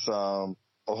dealing with a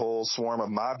whole swarm of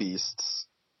mob beasts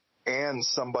and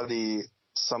somebody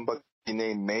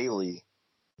named Maylee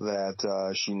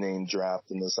that she name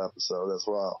dropped in this episode as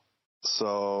well.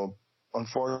 So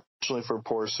unfortunately for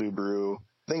poor Subaru,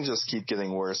 things just keep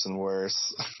getting worse and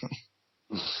worse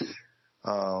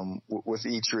with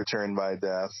each return by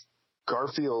death.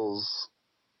 Garfield's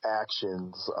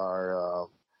actions are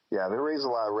they raise a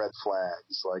lot of red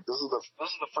flags. Like this is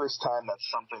the first time that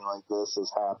something like this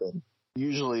has happened.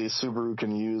 Usually Subaru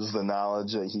can use the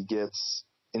knowledge that he gets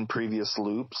in previous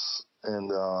loops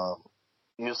and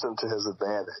use them to his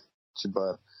advantage.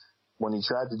 But when he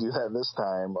tried to do that this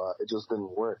time, it just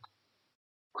didn't work,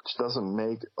 which doesn't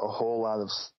make a whole lot of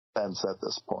sense at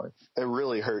this point. It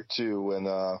really hurt too when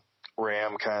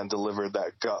Ram kind of delivered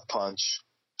that gut punch,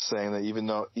 saying that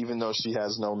even though she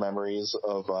has no memories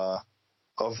of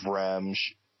Rem,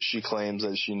 she claims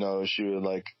that she knows she would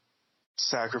like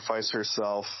sacrifice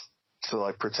herself to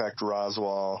like protect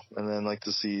Roswell, and then like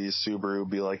to see Subaru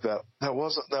be like that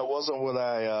wasn't what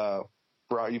I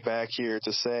brought you back here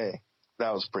to say.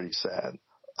 That was pretty sad.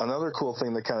 Another cool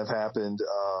thing that kind of happened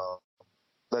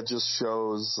that just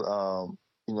shows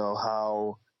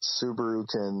how Subaru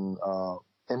can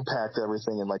impact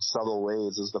everything in like subtle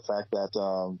ways is the fact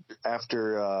that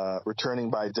after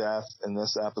returning by death in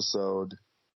this episode,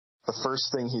 the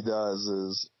first thing he does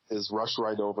is rush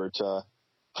right over to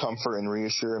comfort and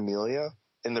reassure Amelia.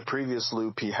 In the previous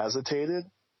loop, he hesitated.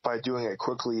 By doing it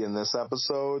quickly in this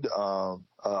episode,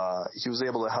 he was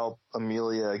able to help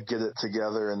Amelia get it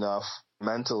together enough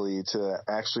mentally to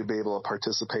actually be able to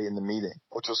participate in the meeting,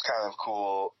 which was kind of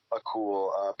cool, a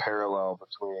cool parallel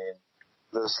between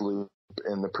this loop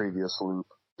and the previous loop.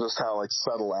 Just how like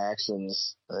subtle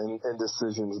actions and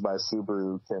decisions by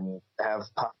Subaru can have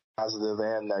positive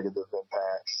and negative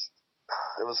impacts.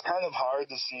 It was kind of hard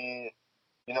to see,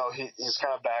 he's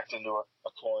kind of backed into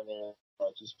a corner,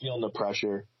 just feeling the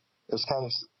pressure. It was kind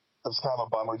of a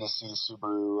bummer to see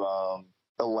Subaru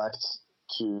elect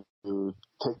to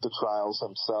take the trials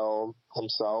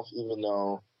himself, even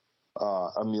though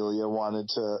Amelia wanted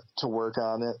to work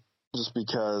on it, just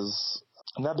because,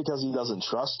 not because he doesn't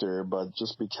trust her, but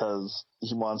just because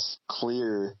he wants to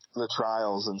clear the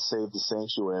trials and save the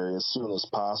sanctuary as soon as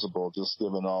possible, just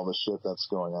given all the shit that's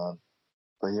going on.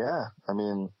 But yeah, I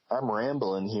mean, I'm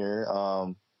rambling here.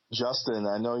 Justin,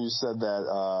 I know you said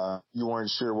that you weren't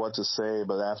sure what to say,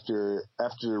 but after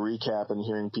the recap and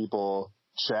hearing people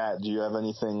chat, do you have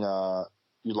anything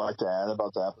you'd like to add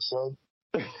about the episode?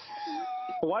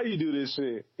 Why you do this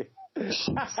shit?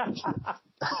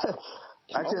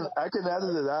 I can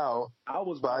edit it out. I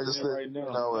was watching it right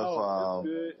now.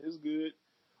 It's good.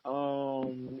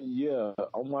 Yeah,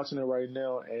 I'm watching it right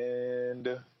now, and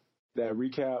that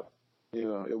recap,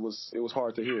 it was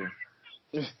hard to hear.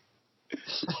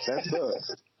 That's good.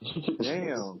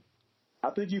 Damn. I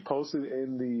think you posted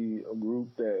in the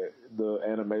group that the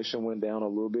animation went down a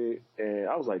little bit, and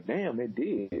I was like, damn, it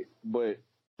did. But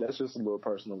that's just a little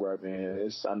personal gripe, man.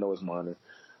 I know it's minor.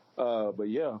 But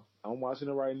yeah, I'm watching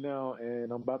it right now,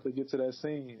 and I'm about to get to that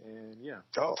scene, and yeah.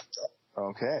 Oh,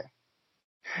 okay.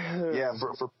 Yeah,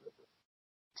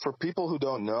 for people who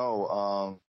don't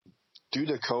know, due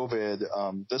to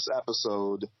COVID, this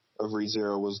episode of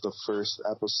ReZero was the first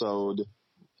episode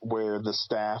where the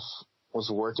staff was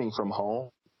working from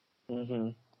home.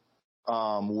 Mm-hmm.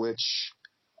 Which,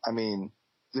 I mean,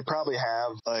 they probably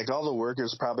have, like, all the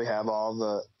workers probably have all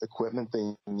the equipment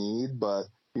they need, but,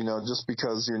 just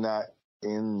because you're not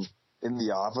in in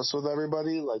the office with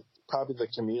everybody. Like, probably the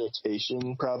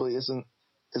communication probably isn't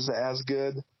as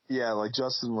good. Yeah, like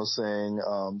Justin was saying,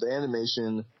 the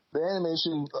animation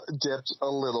dipped a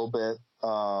little bit.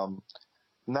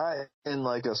 Not in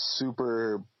like a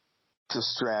super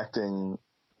distracting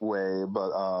way,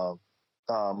 but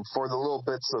for the little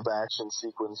bits of action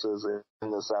sequences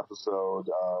in this episode,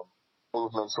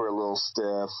 movements were a little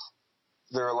stiff.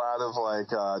 There are a lot of like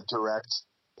direct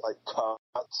like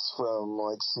cuts from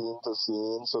like scene to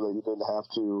scene, so that you didn't have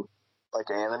to like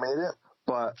animate it.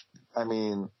 But I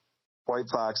mean, White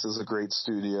Fox is a great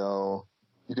studio.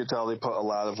 You could tell they put a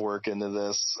lot of work into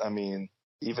this. I mean,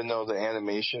 even though the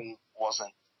animation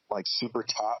wasn't like super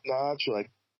top notch,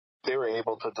 like they were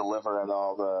able to deliver on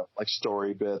all the like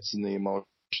story bits and the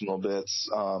emotional bits.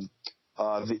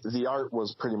 The art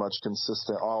was pretty much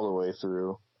consistent all the way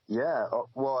through. Yeah.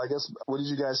 Well, I guess, what did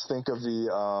you guys think of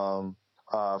the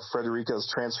Frederica's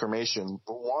transformation?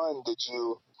 One, did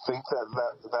you think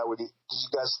did you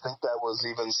guys think that was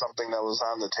even something that was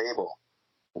on the table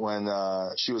when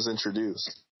she was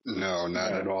introduced? No,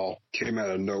 not at all. Came out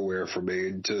of nowhere for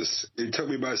me. It took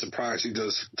me by surprise. She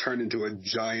just turned into a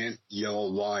giant yellow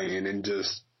lion and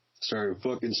just started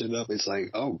fucking shit up. It's like,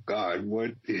 oh God,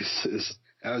 what is this?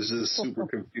 I was just super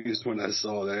confused when I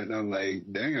saw that, and I'm like,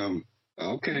 damn.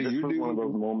 Okay, this you was do. one of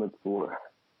those moments where.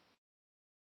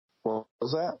 What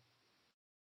was that?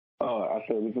 Oh, I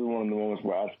said this is one of the moments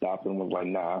where I stopped and was like,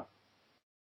 nah.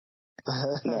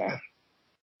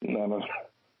 No.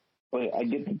 Wait, I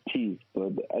get the tease,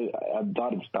 but I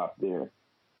thought it stopped there.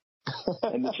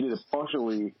 And then she did it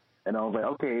partially, and I was like,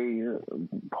 okay,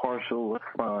 partial, that's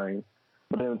fine.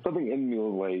 But then something in me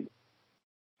was like,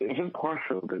 if it's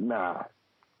partial, then nah.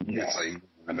 It's like,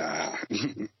 nah.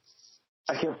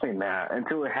 I kept saying nah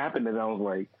until it happened, and I was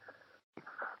like,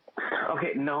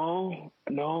 okay, no,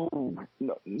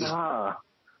 nah.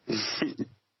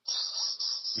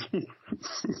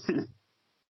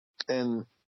 And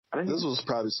this was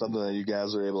probably something that you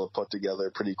guys were able to put together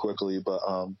pretty quickly, but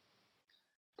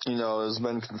it has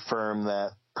been confirmed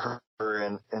that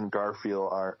her and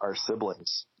Garfield are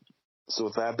siblings. So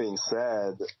with that being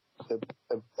said,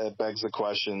 it begs the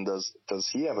question: Does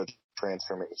he have a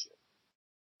transformation?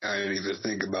 I didn't even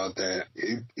think about that.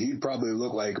 He'd probably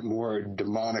look like more a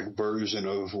demonic version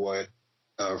of what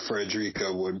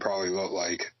Frederica would probably look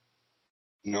like.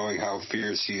 Knowing how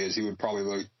fierce he is, he would probably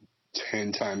look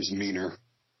 10 times meaner.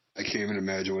 I can't even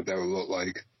imagine what that would look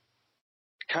like.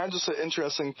 Kind of just an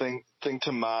interesting thing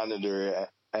to monitor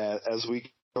as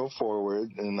we go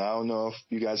forward. And I don't know if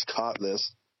you guys caught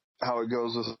this, how it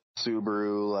goes with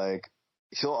Subaru. Like,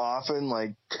 he'll often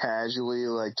like casually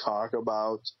like talk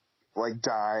about like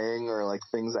dying or like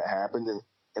things that happened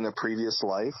in a previous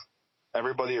life.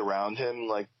 Everybody around him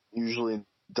like usually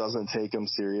doesn't take him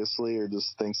seriously or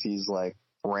just thinks he's like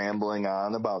rambling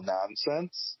on about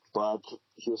nonsense. But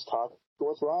he was talking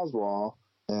with Roswell,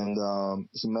 and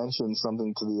he mentioned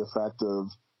something to the effect of,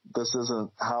 this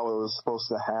isn't how it was supposed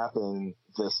to happen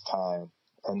this time.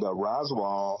 And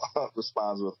Roswell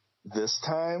responds with, this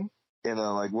time? In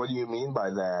a like, what do you mean by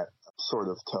that sort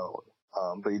of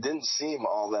tone? But he didn't seem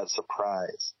all that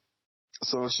surprised.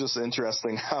 So it's just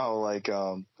interesting how like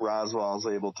Roswell's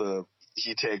able to,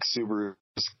 he takes Subaru's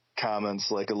comments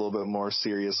like a little bit more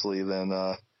seriously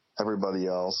than everybody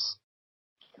else.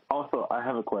 Also, I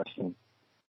have a question.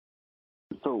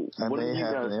 So what do you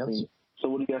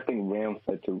guys think Ram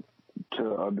said to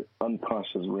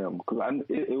unconscious Ram? Because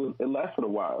it lasted a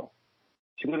while.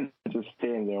 She couldn't just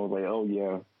stand there and was like, "Oh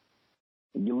yeah,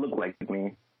 you look like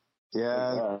me."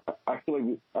 Yeah. I feel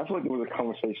like there was a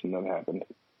conversation that happened,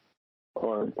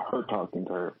 or her talking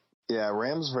to her. Yeah,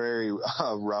 Ram's very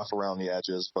rough around the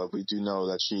edges, but we do know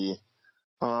that she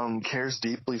cares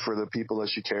deeply for the people that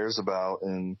she cares about,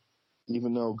 and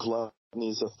even though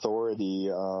Gluttony's authority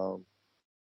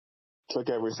took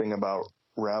everything about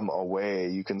Rem away,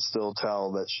 you can still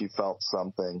tell that she felt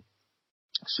something.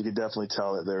 She could definitely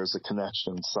tell that there's a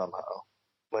connection somehow.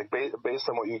 Like, based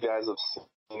on what you guys have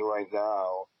seen right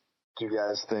now, do you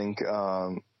guys think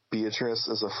Beatrice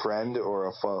is a friend or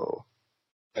a foe?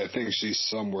 I think she's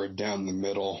somewhere down the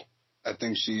middle. I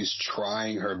think she's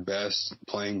trying her best,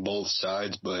 playing both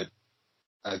sides, but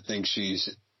I think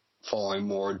she's falling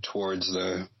more towards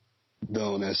the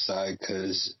villainous side,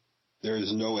 because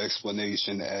there's no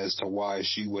explanation as to why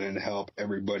she wouldn't help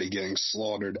everybody getting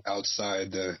slaughtered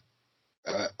outside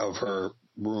of her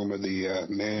room of the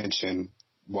mansion,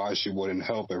 why she wouldn't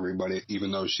help everybody,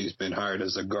 even though she's been hired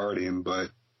as a guardian. But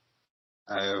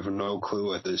I have no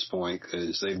clue at this point,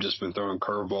 because they've just been throwing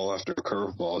curveball after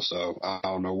curveball, so I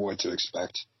don't know what to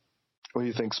expect. What do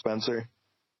you think, Spencer?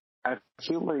 I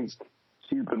feel like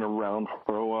she's been around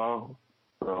for a while,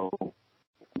 so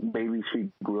maybe she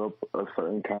grew up a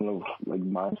certain kind of like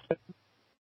mindset,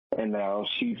 and now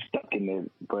she's stuck in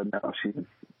it. But now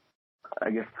I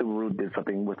guess Subaru did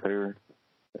something with her,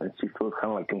 and she feels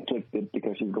kind of like conflicted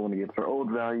because she's going against her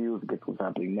old values, against what's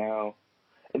happening now.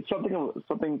 It's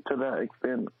something to that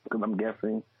extent, because I'm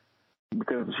guessing,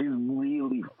 because she's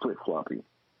really flip-floppy.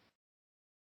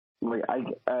 Like,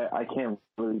 I can't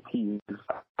really see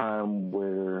a time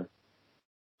where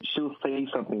she'll say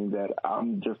something that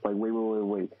I'm just like,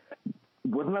 wait.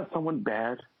 Wasn't that someone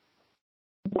bad?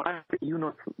 Why do you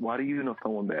know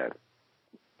someone bad?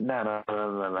 Nah.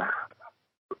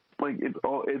 Like,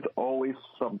 it's always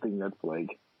something that's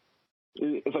like,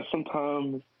 it's like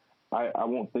sometimes I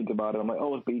won't think about it. I'm like,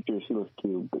 oh, it's Beatrice, she looks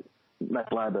cute, but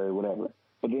not library, whatever.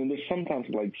 But then there's sometimes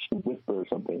like she whispers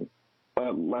something.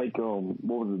 But like, what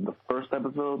was it, the first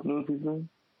episode of the new season?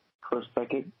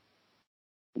 Second?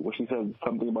 Where she said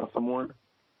something about someone.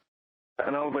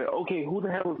 And I was like, okay, who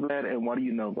the hell is that and why do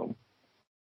you know them?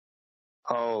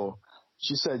 Oh,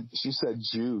 she said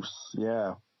juice,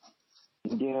 yeah.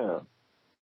 Yeah.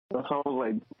 That's how I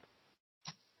was like,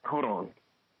 hold on.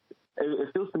 It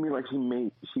feels to me like she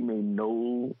may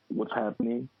know what's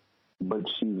happening, but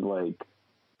she's like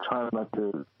trying not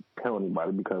to tell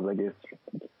anybody because I guess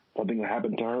something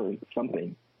happened to her,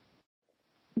 something.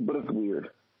 But it's weird.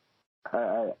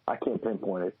 I can't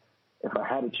pinpoint it. If I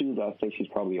had to choose, I'd say she's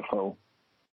probably a foe,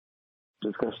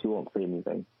 just because she won't say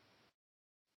anything.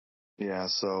 Yeah.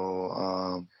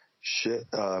 So shit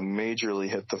majorly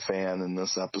hit the fan in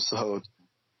this episode.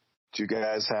 Do you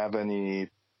guys have any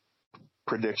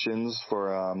predictions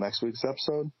for next week's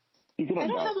episode? I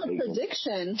don't have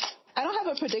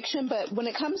a prediction, but when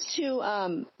it comes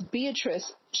to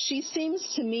Beatrice, she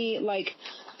seems to me like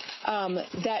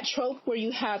that trope where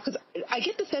you have, because I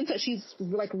get the sense that she's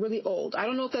like really old. I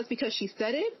don't know if that's because she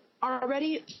said it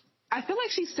already. I feel like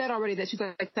she said already that she's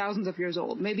like thousands of years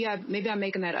old. Maybe I'm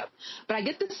making that up, but I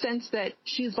get the sense that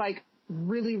she's like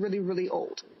really, really, really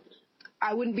old.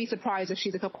 I wouldn't be surprised if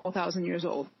she's a couple thousand years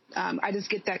old. I just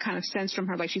get that kind of sense from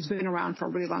her, like she's been around for a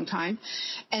really long time.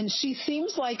 And she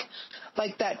seems like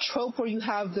that trope where you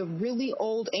have the really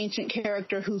old ancient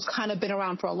character who's kind of been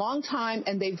around for a long time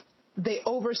and they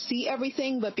oversee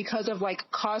everything, but because of like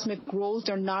cosmic rules,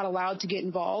 they're not allowed to get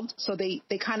involved. So they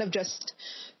kind of just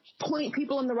point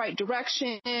people in the right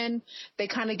direction. They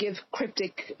kind of give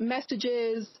cryptic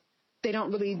messages. They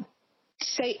don't really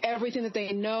say everything that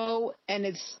they know, and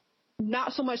it's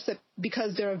not so much that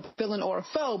because they're a villain or a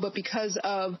foe, but because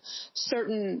of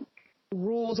certain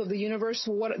rules of the universe,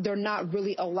 they're not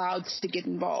really allowed to get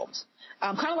involved.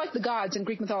 Kind of like the gods in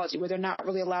Greek mythology, where they're not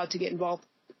really allowed to get involved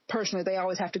personally. They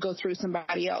always have to go through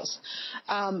somebody else.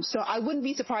 So I wouldn't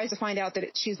be surprised to find out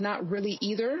that she's not really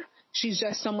either. She's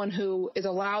just someone who is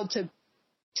allowed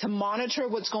to monitor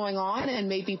what's going on and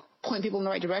maybe point people in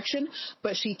the right direction,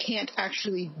 but she can't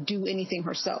actually do anything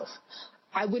herself.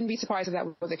 I wouldn't be surprised if that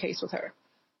was the case with her.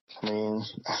 I mean,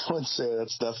 I would say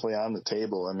that's definitely on the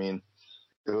table. I mean,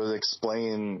 it would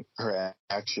explain her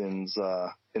actions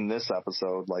in this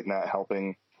episode, like not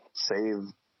helping save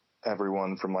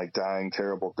everyone from like dying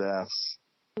terrible deaths.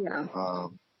 Yeah.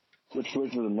 Which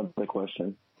raises another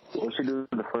question. What should she do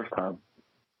the first time?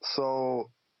 So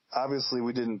obviously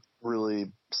we didn't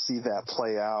really see that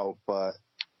play out, but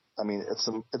I mean,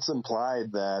 it's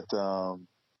implied that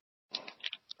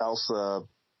Elsa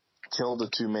killed the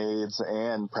two maids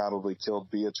and probably killed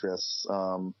Beatrice,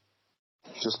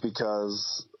 just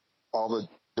because all the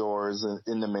doors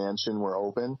in the mansion were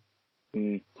open.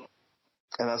 Mm.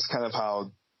 And that's kind of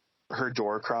how her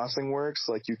door crossing works.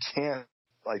 Like, you can't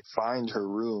like find her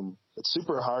room. It's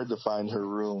super hard to find her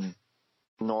room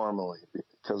normally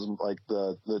because like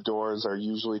the doors are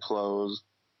usually closed,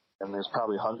 and there's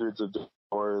probably hundreds of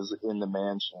doors in the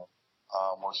mansion,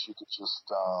 where she could just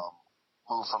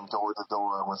move from door to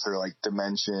door with her like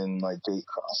dimension, like gate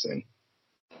crossing.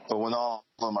 But when all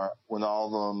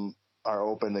of them are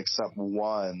open except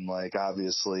one, like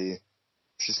obviously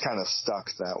she's kind of stuck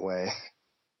that way.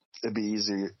 It'd be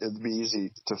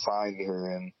easy to find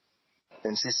her,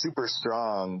 and she's super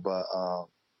strong, but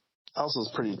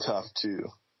Elsa's pretty tough too.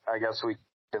 I guess we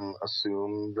can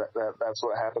assume that's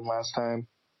what happened last time,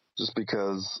 just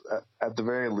because at the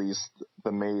very least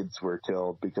the maids were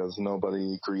killed because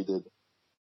nobody greeted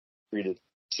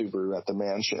Subaru at the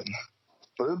mansion.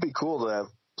 But it would be cool to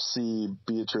see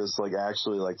Beatrice like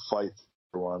actually like fight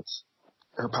for once.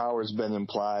 Her power's been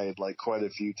implied like quite a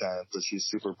few times that she's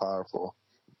super powerful.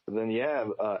 But then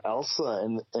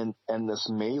Elsa and this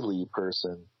Melee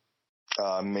person.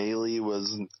 Melee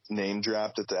was name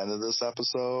dropped at the end of this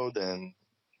episode, and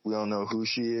we don't know who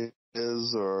she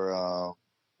is, or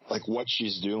like what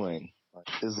she's doing.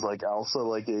 Is like Elsa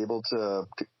like able to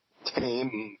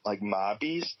tame like mob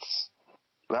beasts?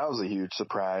 That was a huge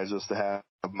surprise, just to have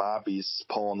mob beasts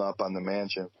pulling up on the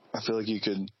mansion. I feel like you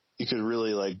could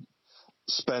really like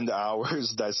spend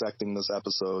hours dissecting this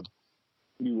episode.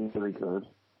 You really could.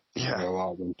 Yeah, a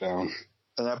lot went down.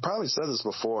 And I probably said this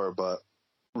before, but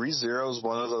ReZero is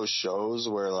one of those shows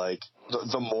where like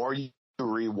the more you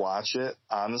rewatch it,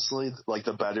 honestly, like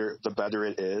the better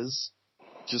it is,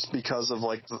 just because of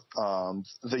like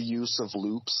the use of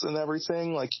loops and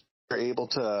everything. Like you're able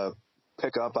to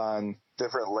pick up on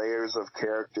different layers of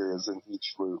characters in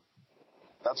each loop.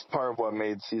 That's part of what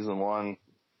made season 1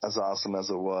 as awesome as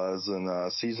it was,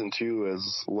 and season 2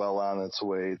 is well on its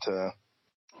way to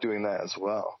doing that as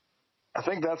well. I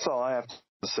think that's all I have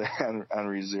to say on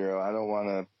ReZero. I don't want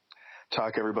to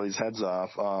talk everybody's heads off.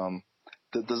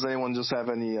 Does anyone just have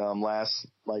any last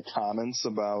like comments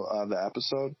about the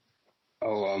episode?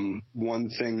 Oh, one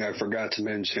thing I forgot to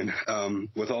mention,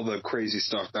 with all the crazy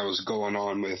stuff that was going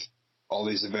on with all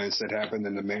these events that happened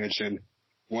in the mansion,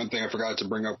 one thing I forgot to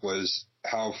bring up was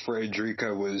how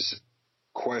Frederica was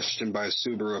questioned by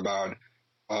Subaru about,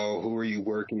 who are you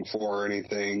working for or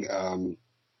anything,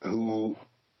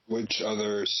 which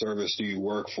other service do you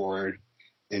work for?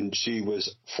 And she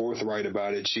was forthright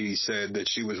about it. She said that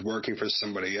she was working for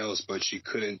somebody else, but she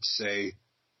couldn't say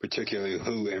particularly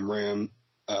who, and Ram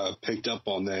picked up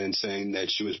on that and saying that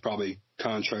she was probably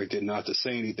contracted not to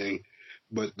say anything.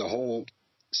 But the whole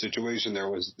situation there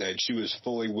was that she was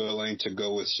fully willing to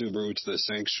go with Subaru to the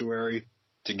sanctuary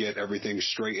to get everything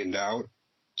straightened out.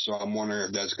 So I'm wondering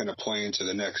if that's going to play into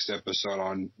the next episode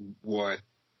on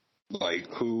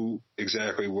who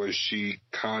exactly was she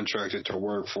contracted to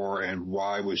work for, and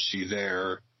why was she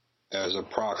there as a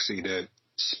proxy to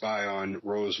spy on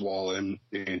Rosewall and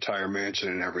the entire mansion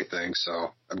and everything.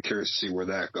 So I'm curious to see where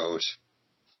that goes.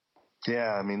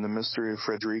 Yeah, I mean, the mystery of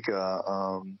Frederica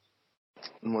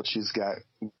and what she's got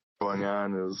going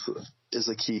on is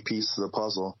a key piece to the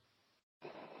puzzle.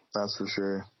 That's for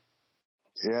sure.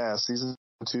 Yeah, season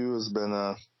 2 has been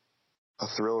a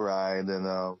thrill ride,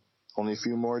 and only a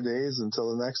few more days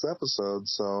until the next episode,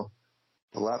 so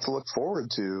a lot to look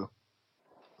forward to.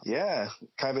 Yeah,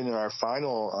 kind of in our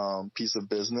final piece of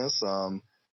business,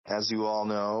 as you all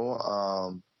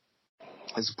know,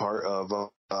 as part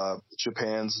of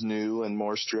Japan's new and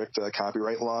more strict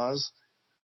copyright laws,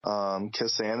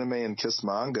 Kissanime and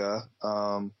Kissmanga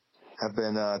have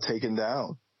been taken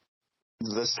down.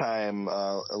 This time,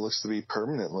 it looks to be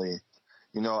permanently.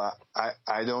 You know,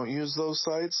 I don't use those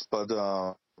sites, but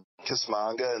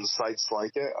Kissmanga and sites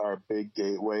like it are a big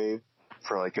gateway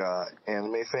for like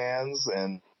anime fans,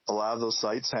 and a lot of those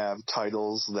sites have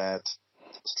titles that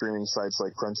streaming sites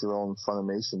like Crunchyroll and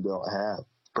Funimation don't have.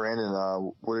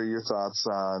 Brandon, what are your thoughts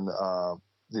on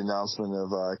the announcement of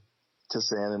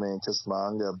Kissanime and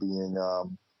Kissmanga being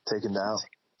taken down?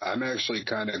 I'm actually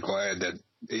kind of glad that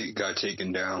it got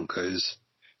taken down, because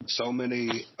so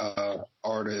many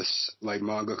artists, like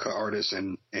mangaka artists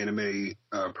and anime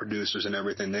producers and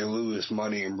everything, they lose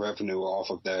money and revenue off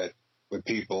of that, with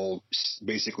people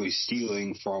basically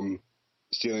stealing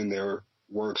their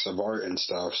works of art and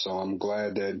stuff. So I'm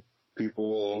glad that people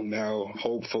will now,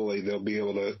 hopefully, they'll be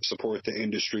able to support the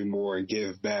industry more and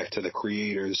give back to the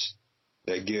creators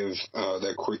that give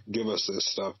us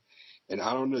this stuff. And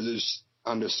I don't just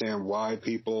understand why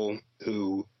people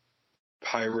who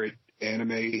pirate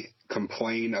anime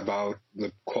complain about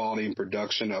the quality and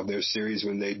production of their series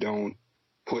when they don't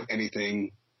put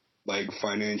anything like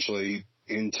financially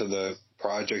into the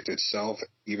project itself,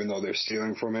 even though they're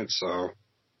stealing from it. So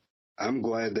I'm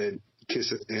glad that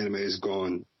Kissanime is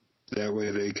gone. That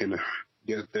way they can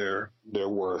get their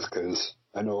worth, because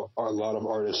I know a lot of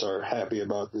artists are happy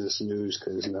about this news,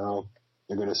 because now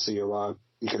they're going to see a lot of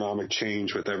economic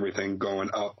change with everything going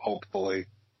up, hopefully.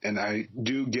 And I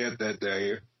do get that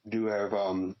they do have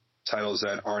titles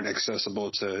that aren't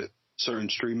accessible to certain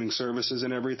streaming services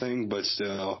and everything, but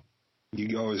still,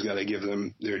 you always got to give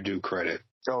them their due credit.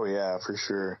 Oh yeah, for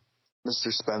sure.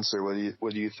 Mr. Spencer,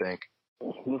 what do you think?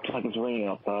 Looks like it's raining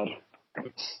outside.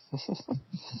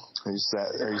 Are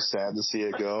you sad to see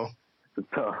it go? It's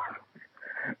tough.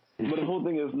 But the whole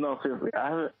thing is, no, seriously,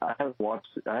 I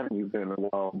haven't used it in a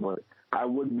while, but I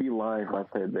would be lying if I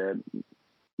said that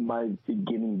my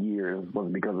beginning years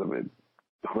was because of it.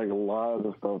 Like a lot of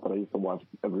the stuff that I used to watch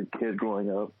as a kid growing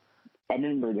up. I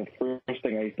remember the first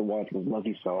thing I used to watch was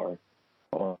Lucky Star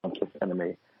on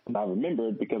Kissanime. And I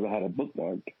remembered because I had a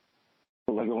bookmark.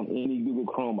 So like on any Google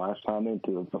Chrome I sign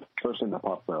into, it's the first thing that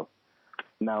pops up.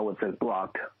 Now it says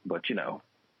blocked, but you know.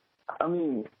 I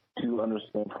mean, to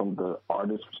understand from the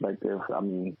artist's perspective. I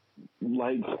mean,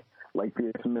 like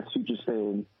the Miss Future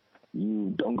said,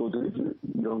 you don't go to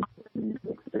these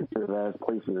expensive ass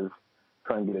places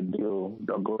trying to get a deal.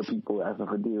 Don't go to people asking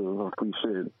for deals or free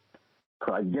shit.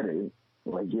 So I get it.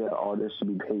 Like, yeah, artists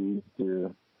should be paid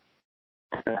to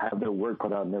have their work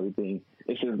put out and everything.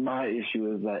 It's just my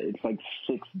issue is that it's like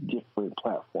 6 different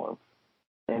platforms.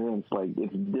 And then it's like,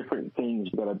 it's different things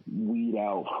you gotta weed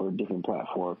out for different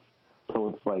platforms. So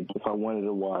it's like, if I wanted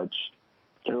to watch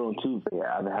Hero on Tuesday,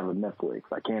 I'd have a Netflix.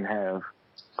 I can't have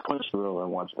Crunchyroll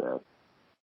and watch that.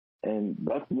 And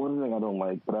that's one thing I don't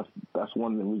like, but that's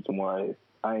one of the reasons why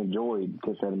I enjoyed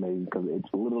Kissanime, because it's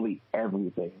literally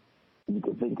everything you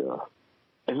could think of.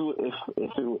 If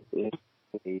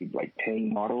a like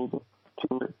paying model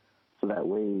to it, so that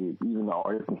way even the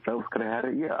artists themselves could have had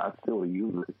it, yeah, I'd still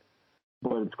use it.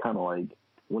 But it's kind of like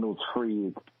when it was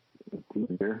free,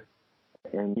 it's easier.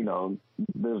 And you know,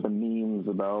 there's the memes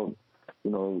about,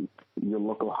 you know, your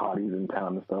local hotties in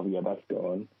town and stuff. Yeah, that's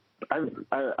gone.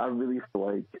 I really feel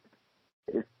like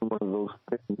it's one of those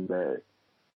things that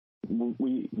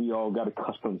we all got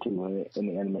accustomed to in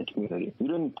the anime community. We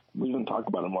didn't talk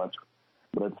about it much,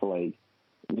 but it's like,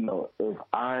 you know, if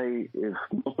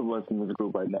most of us in this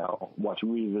group right now watch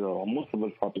ReZero, most of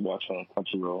us probably watch on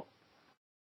Crunchyroll.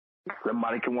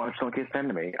 Somebody can watch on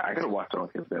Kissanime. I could watch on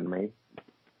Kissanime.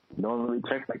 No one really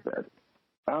checks like that.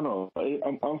 I don't know.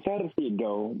 I'm sad to see it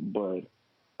go, but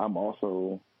I'm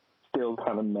also still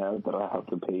kind of mad that I have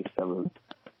to pay $7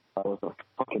 a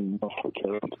fucking month for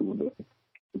Karen Tuesday.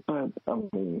 But I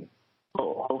mean,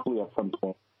 hopefully at some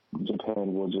point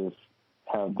Japan will just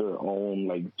have their own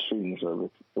like streaming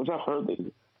service, which I've heard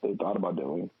they thought about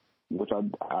doing, which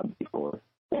I'd be for.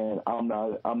 And I'm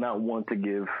not one to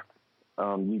give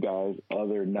you guys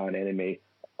other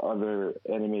other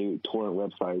anime torrent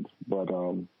websites, but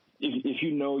if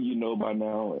you know by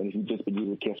now, and if you've just been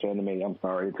using Kissanime, I'm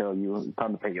sorry to tell you, it's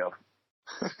time to pay up.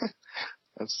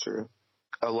 That's true.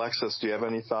 Alexis, do you have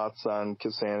any thoughts on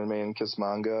Kissanime and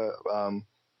Kissmanga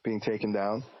being taken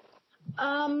down?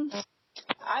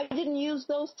 I didn't use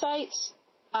those sites,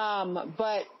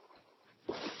 but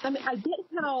I mean, I get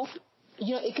how,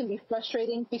 you know, it can be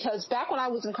frustrating, because back when I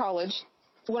was in college,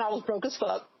 when I was broke as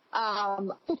fuck, I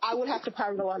would have to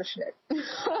pirate a lot of shit.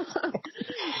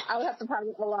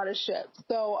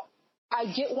 So I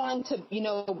get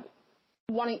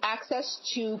wanting access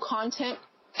to content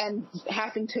and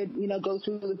having to, you know, go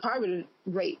through the pirated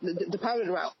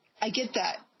route. I get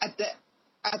that. At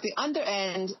the other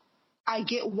end, I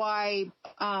get why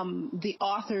the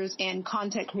authors and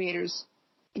content creators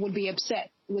would be upset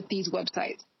with these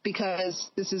websites,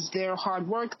 because this is their hard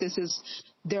work, this is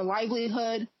their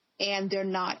livelihood, and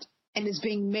it's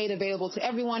being made available to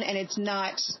everyone, and it's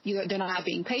not, you know, they're not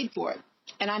being paid for it.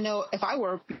 And I know if I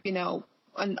were, you know,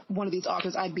 one of these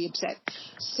authors, I'd be upset.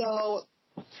 So,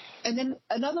 and then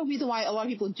another reason why a lot of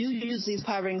people do use these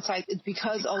pirating sites is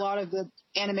because a lot of the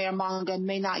anime or manga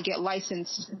may not get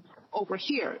licensed over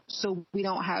here. So we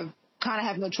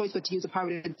have no choice but to use a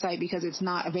pirated site because it's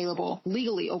not available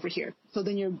legally over here. So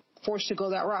then you're forced to go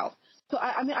that route. So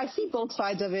I mean, I see both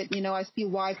sides of it. You know, I see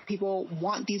why people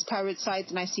want these pirate sites,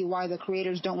 and I see why the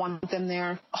creators don't want them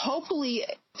there. Hopefully,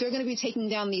 if they're going to be taking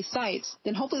down these sites,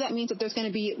 then hopefully that means that there's going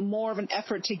to be more of an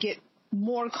effort to get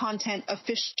more content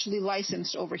officially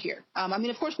licensed over here. I mean,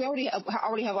 of course, we already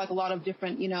have like a lot of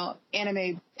different, you know,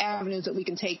 anime avenues that we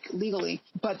can take legally,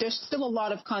 but there's still a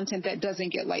lot of content that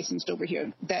doesn't get licensed over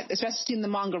here. That, especially in the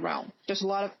manga realm, there's a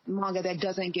lot of manga that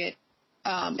doesn't get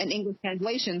an English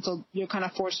translation, so you're kind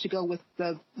of forced to go with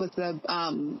the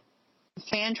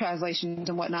fan translations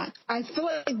and whatnot. I feel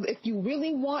like if you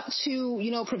really want to,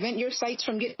 you know, prevent your sites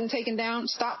from getting taken down,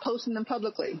 stop posting them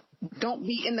publicly. Don't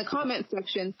be in the comment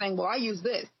section saying, well, I use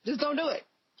this. Just don't do it.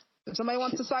 If somebody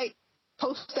wants a site,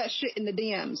 post that shit in the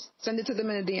DMs. Send it to them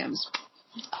in the DMs.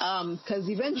 Because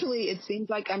eventually it seems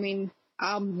like, I mean,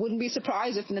 I wouldn't be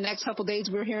surprised if in the next couple of days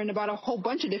we're hearing about a whole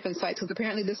bunch of different sites, because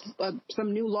apparently this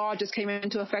some new law just came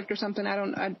into effect or something.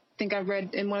 I think I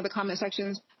read in one of the comment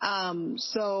sections.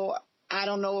 So I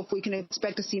don't know if we can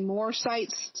expect to see more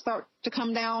sites start to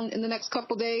come down in the next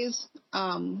couple of days,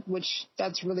 which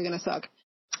that's really going to suck.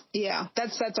 Yeah,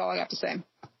 that's all I have to say.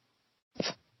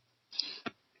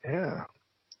 Yeah.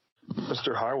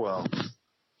 Mr. Harwell,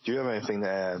 do you have anything to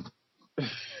add?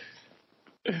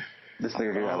 This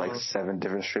nigga got like 7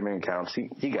 different streaming accounts.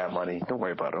 He got money. Don't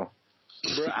worry about him.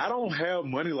 Bro, I don't have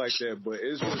money like that, but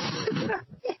it's just,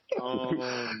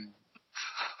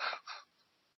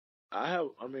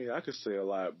 I could say a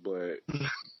lot, but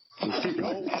you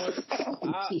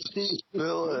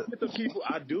know what?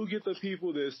 I do get the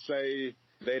people that say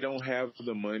they don't have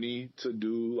the money to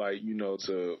do, like, you know,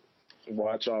 to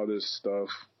watch all this stuff.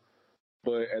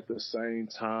 But at the same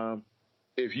time,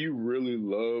 if you really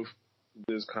love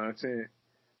this content,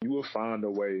 you will find a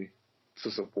way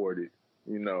to support it,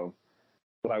 you know.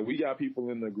 Like, we got people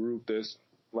in the group that's,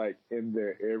 like, in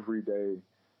there every day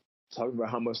talking about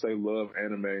how much they love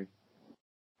anime.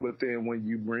 But then when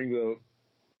you bring up,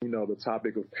 you know, the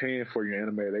topic of paying for your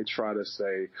anime, they try to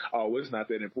say, oh, it's not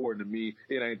that important to me.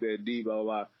 It ain't that deep, blah, blah,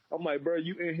 blah. I'm like, bro,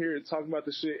 you in here talking about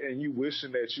the shit and you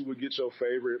wishing that you would get your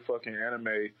favorite fucking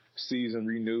anime season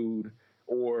renewed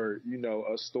or, you know,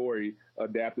 a story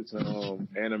adapted to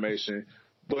animation,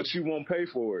 but you won't pay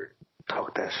for it.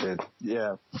 Talk that shit.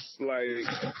 Yeah. Like,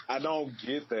 I don't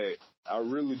get that. I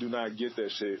really do not get that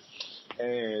shit.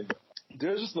 And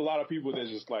there's just a lot of people that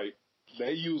just, like,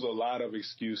 they use a lot of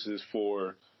excuses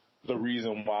for the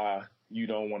reason why you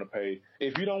don't want to pay.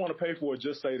 If you don't want to pay for it,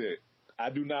 just say that. I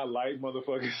do not like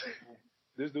motherfuckers.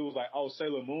 This dude was like, oh,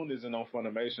 Sailor Moon isn't on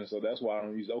Funimation, so that's why I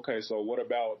don't use it. Okay, so what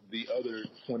about the other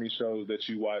 20 shows that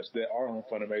you watch that are on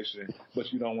Funimation,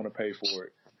 but you don't want to pay for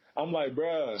it? I'm like,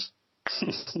 bruh,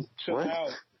 chill out.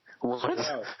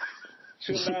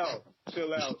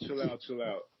 Chill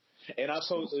out. And I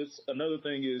told, it's another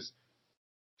thing is,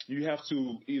 you have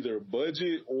to either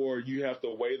budget or you have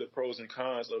to weigh the pros and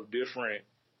cons of different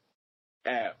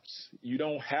apps. You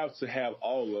don't have to have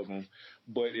all of them,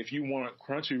 but if you want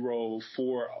Crunchyroll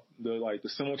for the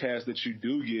simulcast that you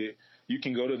do get, you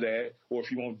can go to that. Or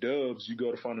if you want dubs, you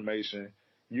go to Funimation.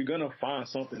 You're gonna find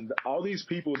something. All these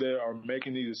people that are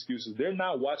making these excuses, they're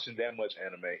not watching that much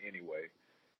anime anyway.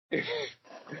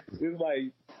 It's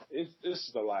like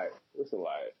it's a lot. It's a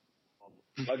lot.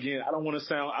 Again, I don't want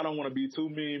to be too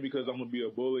mean because I'm going to be a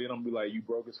bully and I'm going to be like, you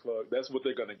broke as fuck. That's what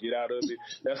they're going to get out of it.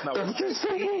 That's not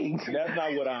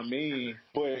what I mean.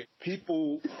 But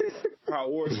people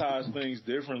prioritize things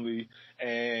differently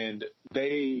and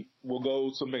they will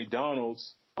go to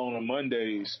McDonald's on a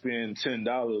Monday, spend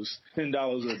 $10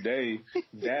 a day.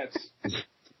 That's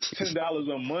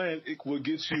 $10 a month. It will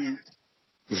get you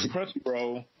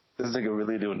Crunchyroll. This nigga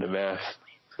really doing the math.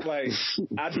 Like,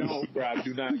 I don't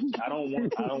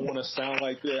want to sound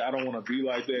like that. I don't want to be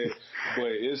like that,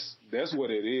 but that's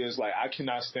what it is. Like, I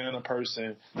cannot stand a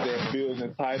person that feels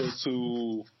entitled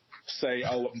to say,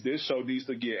 oh, this show needs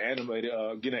to get animated,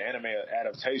 get an anime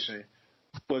adaptation,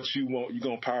 but you're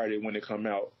going to pirate it when it come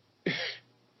out.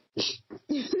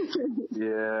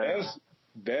 Yeah.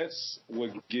 That's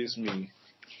what gets me.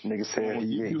 Nigga said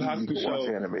you have to show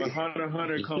when Hunter x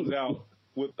Hunter comes out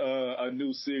with a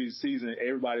new season,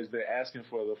 everybody's been asking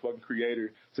for the fucking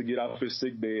creator to get off his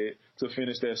sick bed to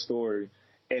finish that story,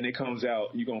 and it comes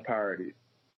out, you gonna pirate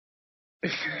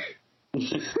it.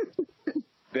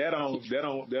 that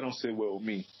don't sit well with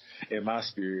me in my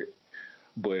spirit.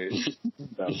 But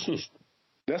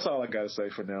that's all I gotta say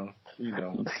for now. You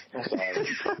know, I'm sorry.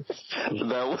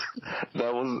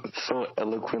 That was so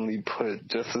eloquently put,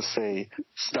 just to say,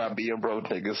 stop being broke,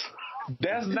 niggas.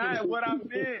 That's not what I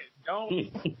meant.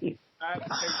 Don't. I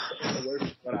take away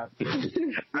from what I said.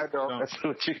 I know. That's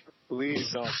what you.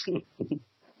 Please don't.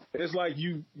 It's like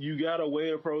you gotta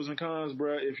weigh the pros and cons,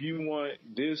 bro. If you want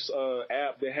this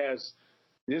app that has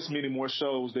this many more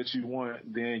shows that you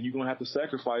want, then you're gonna have to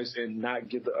sacrifice and not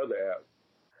get the other app.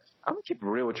 I'm gonna keep it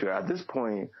real with you. At this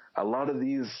point, a lot of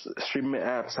these streaming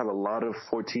apps have a lot of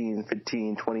 14,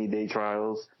 15, 20-day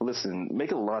trials. Listen,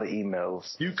 make a lot of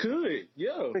emails. You could,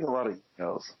 yeah. Make a lot of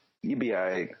emails. You be all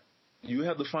right. You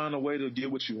have to find a way to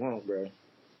get what you want, bro.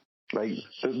 Like,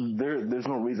 there's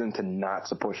no reason to not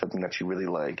support something that you really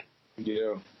like.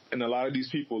 Yeah. And a lot of these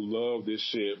people love this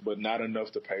shit, but not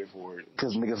enough to pay for it.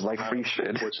 Because niggas like free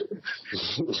shit.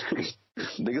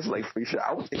 Niggas like free shit.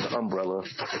 I would take the umbrella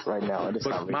right now.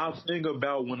 But my thing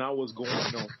about when I was going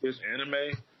on this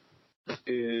anime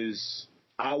is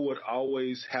I would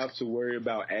always have to worry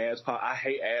about ads pop. I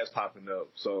hate ads popping up.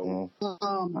 So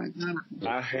oh my God.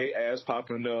 I hate ads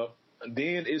popping up.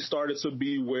 Then it started to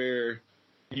be where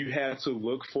you had to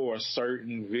look for a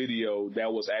certain video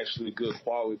that was actually good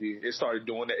quality. It started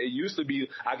doing that. It used to be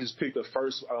I just picked the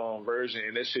first version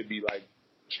and that should be like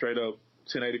straight up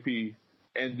 1080p.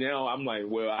 And now I'm like,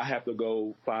 well, I have to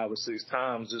go 5 or 6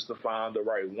 times just to find the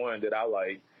right one that I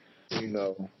like, you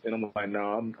know. And I'm like,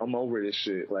 no, I'm over this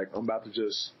shit. Like, I'm about to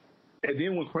just. And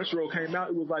then when Crunchyroll came out,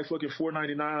 it was like fucking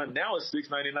 $4.99. Now it's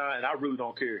 $6.99, and I really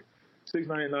don't care.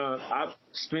 $6.99. I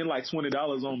spend like $20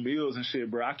 on meals and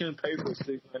shit, bro. I can pay for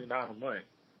 $6.99 a month.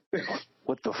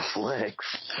 What the flex?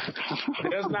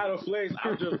 That's not a flex.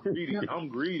 I'm just greedy. I'm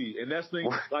greedy. And that's the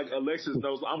thing, like Alexis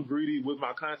knows, I'm greedy with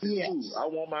my content too. I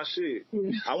want my shit.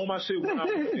 I want my shit when I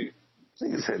want it.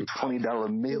 You said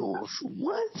 $20 meals.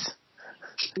 What?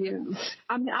 Yeah.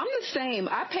 I'm the same.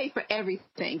 I pay for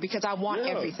everything because I want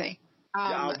everything.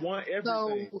 I want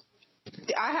everything. So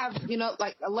I have,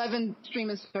 like 11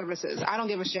 streaming services. I don't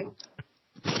give a shit.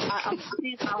 I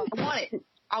want it.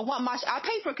 I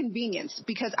pay for convenience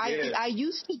because I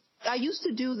used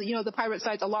to do the pirate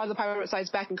sites, a lot of the pirate sites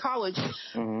back in college,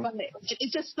 but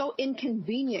it's just so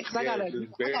inconvenient because I gotta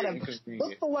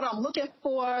look for what I'm looking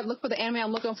for, look for the anime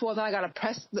I'm looking for, then I gotta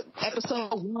press the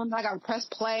episode 1, then I gotta press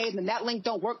play, and then that link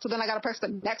don't work, so then I gotta press the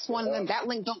next one, and then that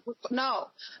link don't work. No,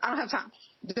 I don't have time.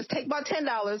 Just take my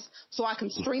 $10 so I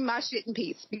can stream my shit in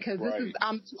peace because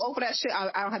I'm too old for that shit.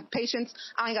 I don't have patience.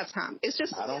 I ain't got time. It's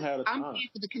just I don't have the time. I'm paying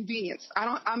for the convenience.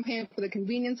 I'm paying for the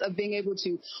convenience of being able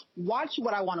to watch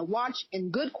what I want to watch in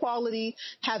good quality,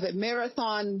 have it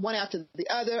marathon one after the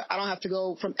other. I don't have to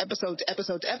go from episode to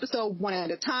episode to episode one at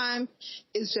a time.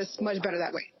 It's just much better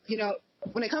that way.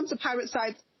 When it comes to pirate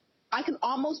sites, I can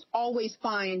almost always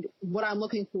find what I'm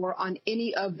looking for on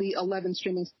any of the 11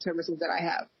 streaming services that I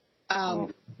have.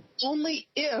 Only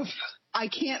if I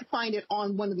can't find it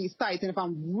on one of these sites, and if I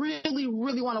really,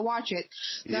 really want to watch it,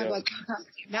 then I'm like,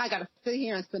 now I got to sit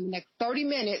here and spend the next 30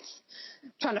 minutes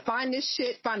trying to find this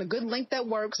shit, find a good link that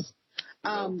works.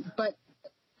 But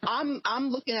I'm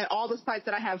looking at all the sites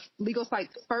that I have, legal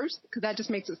sites first, because that just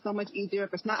makes it so much easier.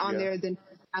 If it's not on there, then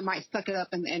I might suck it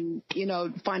up and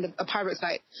find a pirate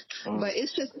site. But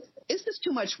it's just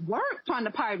too much work trying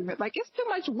to pirate. Like, it's too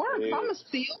much work. If I'm going to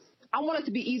steal, I want it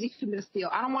to be easy for me to steal.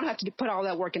 I don't want to have to put all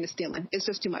that work into stealing. It's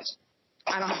just too much.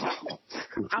 I don't have to.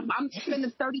 I'm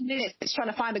spending 30 minutes trying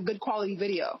to find a good quality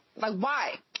video. Like,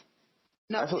 why?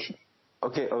 No.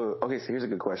 Okay, so here's a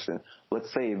good question.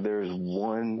 Let's say there's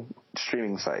one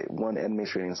streaming site, one anime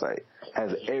streaming site,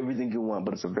 has everything you want,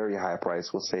 but it's a very high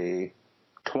price. We'll say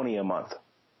 $20 a month.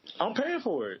 I'm paying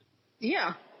for it.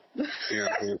 Yeah. The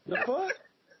fuck?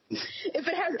 If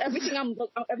it has everything I'm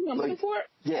looking for?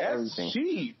 Yeah, that's everything.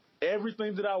 Cheap.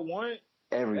 Everything that I want,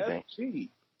 everything. That's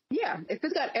cheap. Yeah, if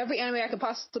it's got every anime I could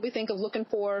possibly think of looking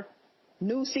for,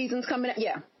 new seasons coming out,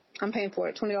 yeah, I'm paying for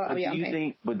it.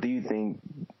 $20. But do you think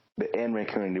the anime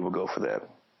community will go for that?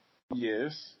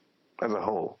 Yes. As a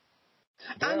whole.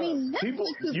 I mean, Netflix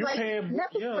is like $15,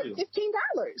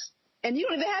 and you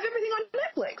don't even have everything on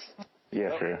Netflix.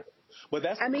 Yeah, sure. But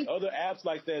that's other apps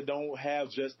like that don't have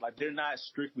they're not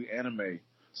strictly anime.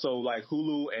 So like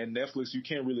Hulu and Netflix, you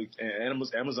can't really, and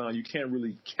Amazon, you can't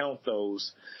really count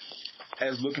those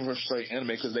as looking for straight anime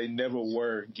because they never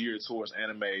were geared towards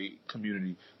anime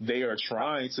community. They are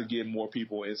trying to get more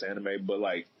people into anime, but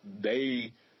like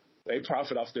they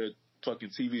profit off their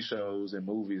fucking TV shows and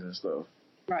movies and stuff.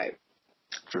 Right.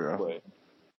 True.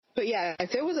 But yeah,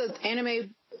 if there was an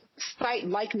anime site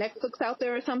like Netflix out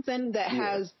there or something that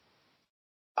has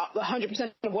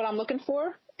 100% of what I'm looking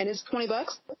for and it's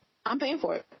 $20, I'm paying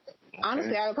for it.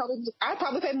 Honestly, I'd probably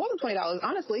pay more than $20.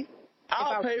 Honestly,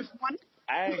 I'll pay for one.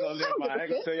 I ain't gonna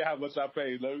tell you how much I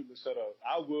paid. Let me shut up.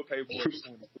 I will pay for it.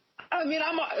 I mean,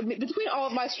 between all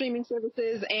of my streaming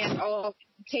services and all of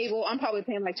cable, I'm probably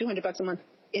paying like $200 a month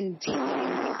in TV.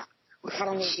 I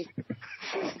don't really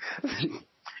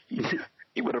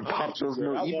You better pop those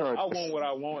little I want what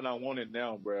I want, and I want it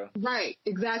now, bro. Right,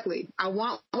 exactly. I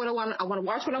want what I want. I want to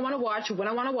watch what I want to watch when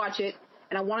I want to watch it,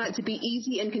 and I want it to be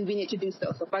easy and convenient to do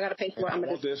so. So if I got to pay for it, I'm going to.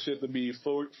 I want that shit to be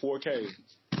 4K.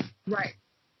 Right.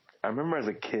 I remember as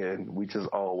a kid, we just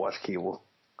all watched cable.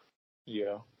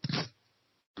 Yeah.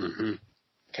 Mm-hmm.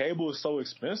 Cable is so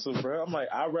expensive, bro. I'm like,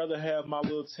 I'd rather have my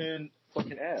little 10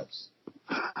 fucking apps.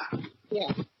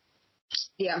 Yeah.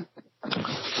 Yeah.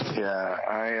 Yeah,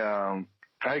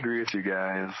 I agree with you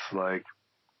guys. Like,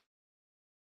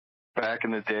 back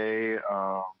in the day,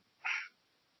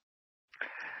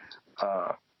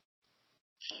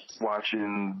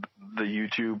 watching the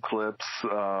YouTube clips,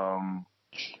 the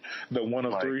one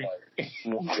of three,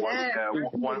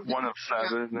 one of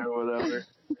 7 or whatever.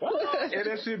 And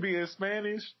that should be in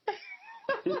Spanish.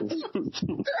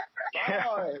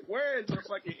 God, where is the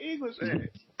fucking English at?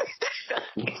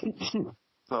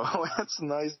 So it's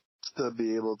nice to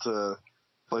be able to,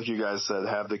 like you guys said,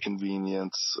 have the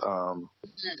convenience.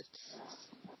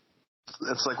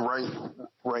 It's like right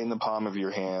in the palm of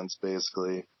your hands,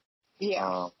 basically.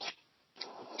 Yeah.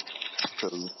 For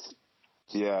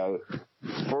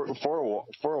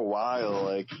a while,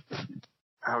 like,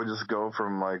 I would just go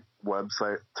from like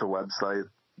website to website,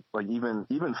 like even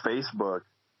Facebook.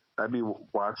 I'd be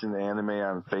watching the anime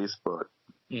on Facebook,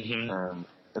 and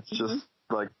it's just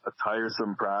like a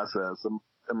tiresome process.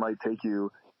 It might take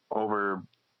you over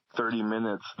 30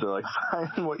 minutes to like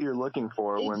find what you're looking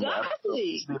for when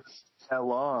exactly that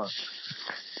long.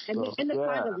 And so, then to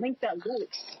find a link that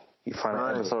works. You find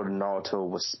an episode of Naruto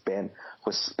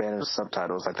with Spanish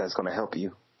subtitles, like that's going to help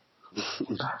you.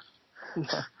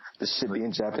 The shit be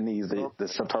in Japanese, the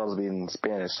subtitles be in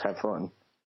Spanish. Have fun.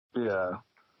 Yeah.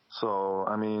 So,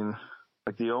 I mean,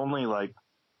 like the only like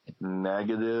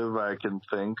negative I can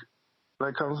think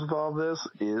that comes with all this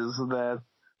is that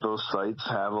those sites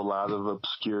have a lot of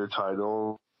obscure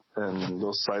titles, and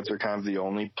those sites are kind of the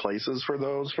only places for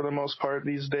those for the most part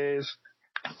these days.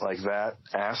 Like that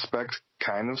aspect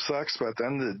kind of sucks, but at the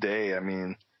end of the day, I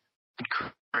mean,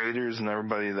 creators and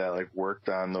everybody that like worked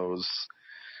on those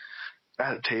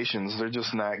adaptations, they're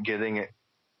just not getting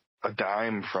a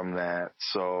dime from that.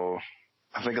 So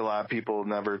I think a lot of people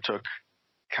never took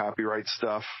copyright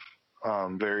stuff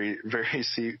very, very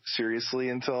seriously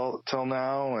until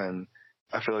now, and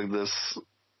I feel like this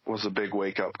was a big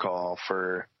wake-up call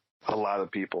for a lot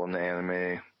of people in the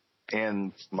anime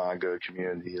and manga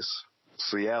communities.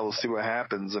 So yeah, we'll see what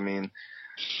happens. I mean,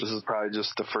 this is probably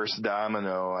just the first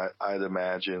domino, I'd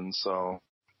imagine. So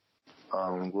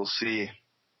we'll see.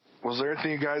 Was there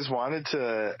anything you guys wanted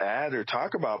to add or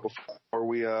talk about before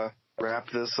we wrap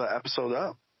this episode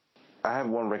up? I have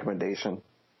one recommendation.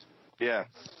 Yeah.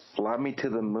 Fly Me to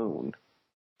the Moon.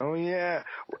 Oh, yeah.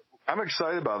 I'm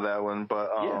excited about that one, but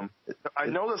I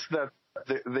noticed that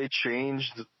they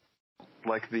changed,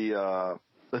 like, the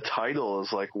title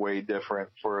is, like, way different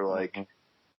for, like,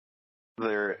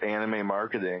 their anime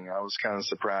marketing. I was kind of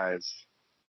surprised.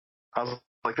 I was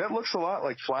like, that looks a lot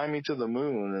like Fly Me to the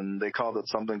Moon, and they called it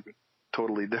something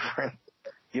totally different.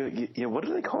 Yeah, what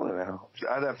do they call it now?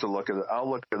 I'd have to look at it. I'll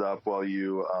look it up while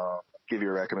you give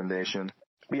your recommendation.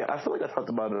 Yeah, I feel like I talked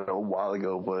about it a while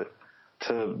ago, but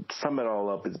to sum it all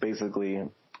up, it's basically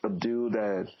a dude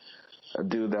that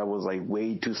was like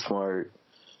way too smart,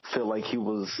 felt like he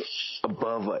was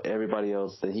above everybody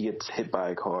else, that he gets hit by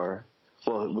a car.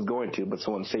 Well, he was going to, but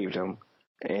someone saved him.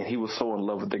 And he was so in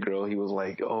love with the girl, he was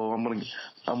like, "Oh, I'm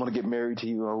gonna get married to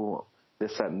you." Oh,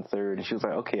 this, that, and the third. And she was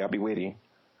like, "Okay, I'll be waiting."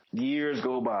 Years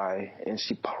go by, and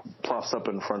she plops up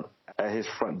at his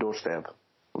front doorstep,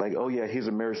 like, "Oh yeah, here's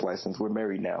a marriage license. We're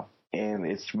married now." And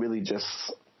it's really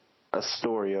just a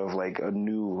story of like a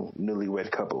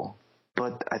newlywed couple.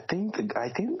 But I think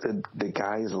the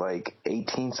guy's like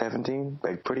 18, 17,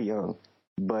 like pretty young.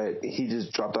 But he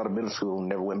just dropped out of middle school and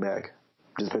never went back.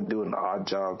 Just been doing odd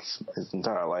jobs his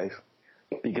entire life,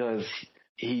 because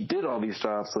he did all these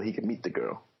jobs so he could meet the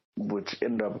girl, which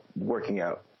ended up working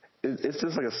out. It's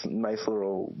just like a nice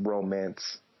little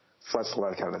romance, /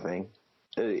 life kind of thing.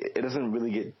 It doesn't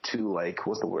really get too, like,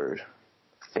 what's the word,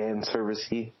 fan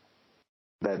service-y.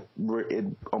 That it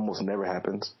almost never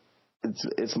happens.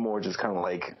 It's more just kind of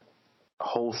like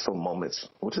wholesome moments,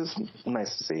 which is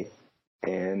nice to see.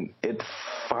 And it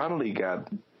finally got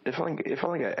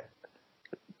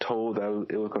told that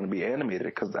it was going to be animated,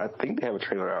 because I think they have a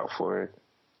trailer out for it.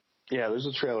 Yeah, there's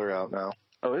a trailer out now.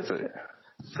 Oh, is it?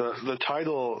 The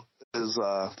title is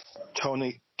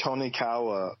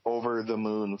Tonikawa Over the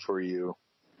Moon for You.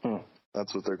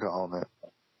 That's what they're calling it.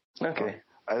 Okay.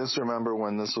 I just remember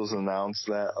when this was announced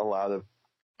that a lot of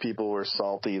people were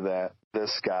salty that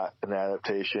this got an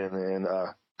adaptation, and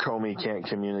Komi Can't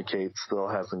Communicate still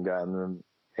hasn't gotten an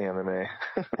anime.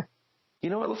 You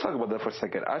know what? Let's talk about that for a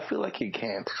second. I feel like it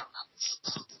can't.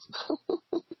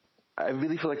 I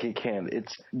really feel like it can.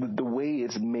 It's the way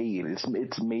it's made.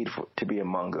 It's made to be a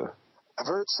manga. I've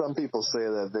heard some people say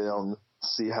that they don't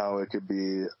see how it could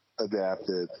be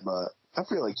adapted, but I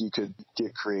feel like you could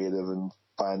get creative and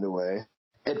find a way.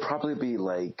 It'd probably be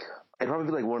like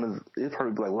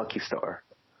Lucky Star,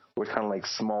 where it's kind of like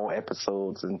small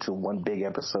episodes into one big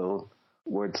episode,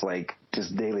 where it's like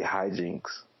just daily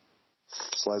hijinks.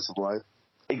 Slice of life.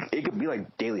 It could be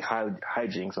like daily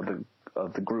hijinks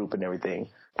of the group and everything.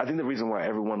 I think the reason why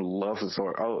everyone loves this,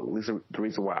 or at least the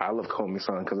reason why I love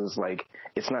Komi-san, because it's like,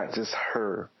 it's not just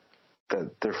her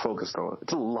that they're focused on.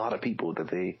 It's a lot of people that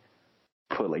they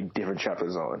put like different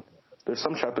chapters on. There's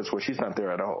some chapters where she's not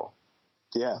there at all.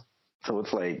 Yeah. So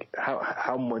it's like,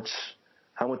 how much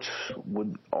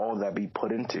would all that be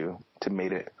put into to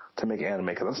make anime?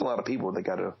 Because that's a lot of people they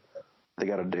gotta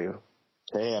do.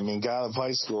 Hey, I mean, God of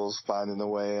High School is finding a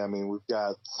way. I mean, we've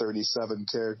got 37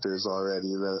 characters already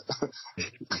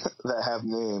that have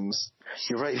names.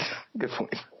 You're right. Good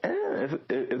point. If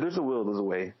there's a will, there's a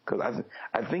way. Because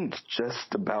I think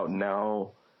just about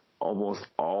now, almost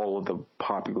all of the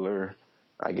popular,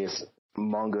 I guess,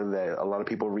 manga that a lot of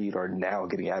people read are now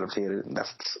getting adapted.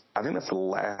 I think that's the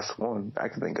last one I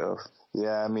can think of.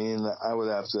 Yeah, I mean, I would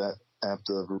have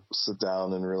to sit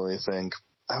down and really think.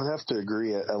 I would have to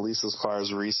agree, at least as far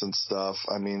as recent stuff.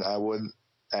 I mean, I would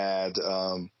add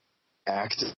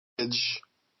Actage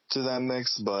to that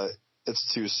mix, but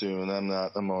it's too soon. I'm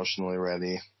not emotionally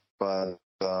ready. But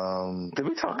did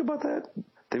we talk about that?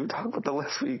 Did we talk about that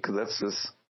last week? Because that's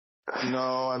just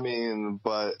no. I mean,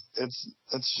 but it's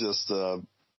just a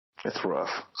it's rough,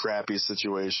 crappy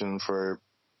situation for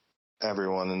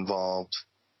everyone involved.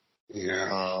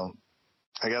 Yeah.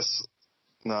 I guess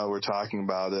now we're talking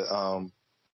about it.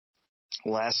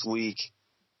 Last week,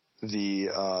 the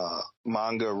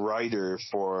manga writer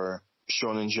for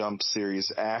Shonen Jump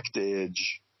series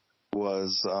Actage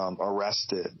was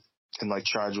arrested and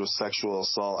charged with sexual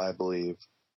assault, I believe.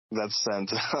 That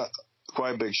sent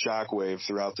quite a big shockwave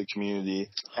throughout the community.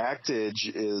 Actage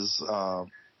is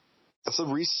it's a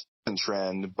recent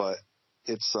trend, but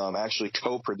it's actually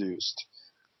co-produced.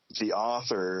 The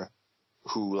author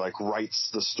who writes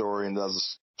the story and does the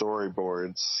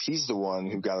storyboards, he's the one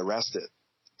who got arrested.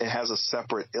 It has a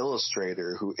separate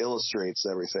illustrator who illustrates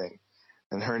everything,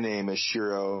 and her name is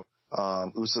Shiro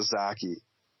Usazaki,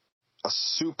 a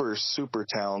super, super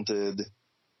talented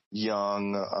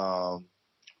young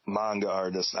manga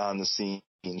artist on the scene.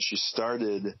 She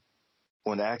started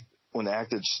when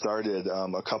Actage started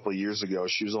a couple of years ago.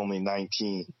 She was only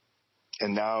 19,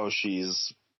 and now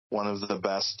she's one of the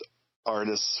best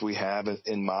artists we have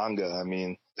in manga. I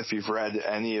mean, if you've read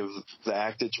any of the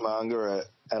Actage manga or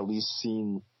at least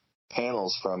seen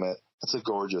panels from it, it's a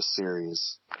gorgeous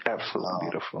series. Absolutely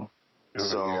beautiful.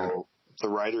 So the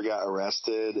writer got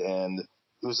arrested, and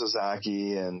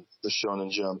Usazaki and the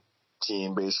Shonen Jump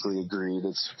team basically agreed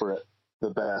it's for the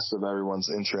best of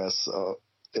everyone's interests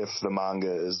if the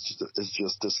manga is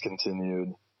just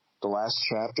discontinued. The last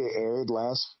chapter aired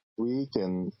last week,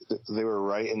 and they were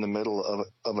right in the middle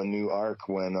of a new arc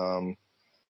when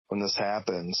this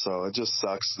happened. So it just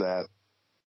sucks that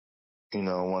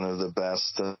one of the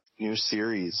best new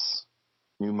series,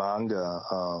 new manga,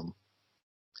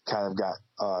 kind of got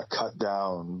cut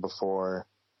down before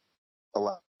a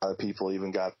lot of people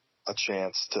even got a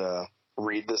chance to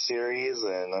read the series,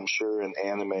 and I'm sure an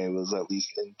anime was at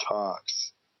least in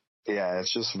talks. Yeah,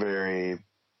 it's just very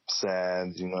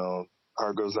sad.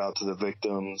 Heart goes out to the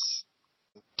victims,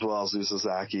 as well as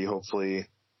Usazaki. Hopefully,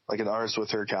 an artist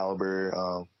with her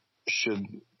caliber should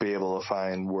be able to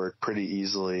find work pretty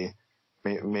easily.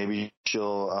 Maybe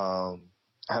she'll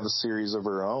have a series of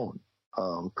her own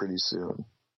pretty soon.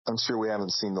 I'm sure we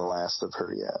haven't seen the last of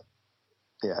her yet.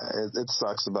 Yeah, it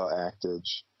sucks about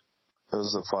Actage. It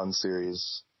was a fun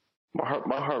series. My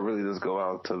heart really does go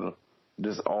out to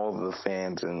just all the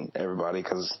fans and everybody,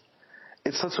 because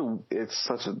it's such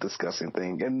a disgusting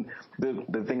thing. And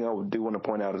the thing I do want to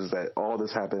point out is that all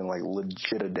this happened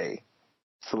legit a day.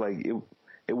 So it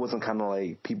wasn't kind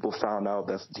of people found out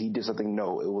that he did something.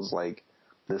 No, it was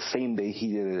the same day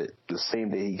he did it, the same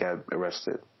day he got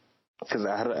arrested. Because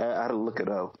I had to look it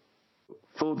up.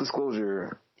 Full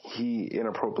disclosure, he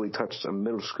inappropriately touched a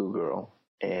middle school girl,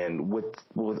 and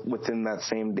within that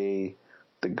same day,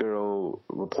 the girl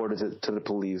reported it to the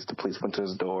police. The police went to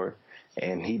his door,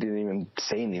 and he didn't even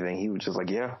say anything. He was just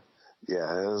yeah.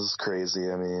 Yeah, it was crazy.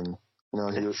 I mean,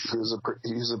 he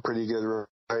was a pretty good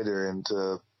writer, and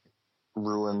to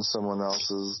ruin someone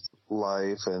else's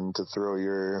life and to throw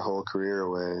your whole career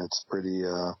away, it's pretty.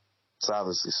 It's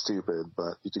obviously stupid,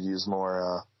 but you could use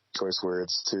more choice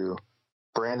words too.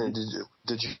 Brandon,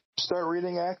 did you start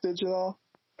reading Actage at all?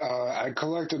 I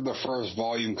collected the first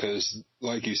volume because,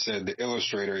 like you said, the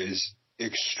illustrator is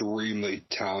extremely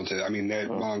talented. I mean,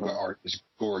 that manga art is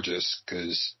gorgeous,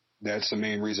 because that's the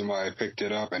main reason why I picked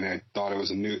it up, and I thought it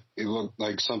looked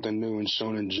like something new in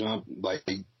Shonen Jump.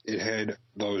 It had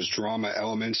those drama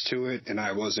elements to it, and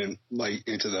I wasn't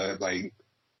into the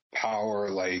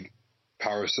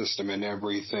power system and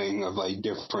everything of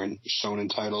different shonen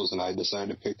titles, and I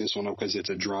decided to pick this one up because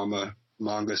it's a drama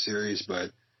manga series.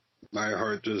 But my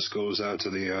heart just goes out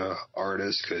to the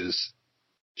artist, because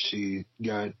it's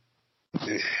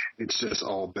just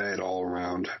all bad all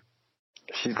around.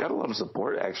 She's got a lot of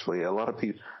support, actually. A lot of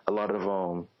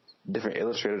different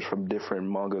illustrators from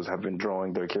different mangas have been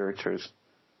drawing their characters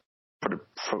for the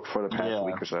past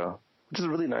week or so, which is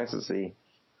really nice to see.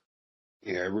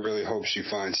 Yeah, I really hope she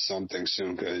finds something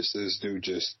soon, because this dude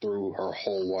just threw her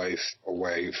whole life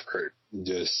away,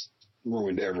 just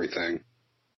ruined everything.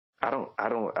 I don't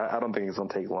think it's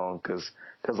gonna take long, because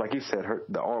like you said,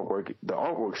 the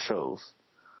artwork shows.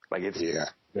 Yeah,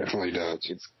 definitely does.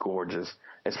 It's gorgeous,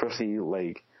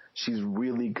 especially she's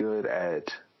really good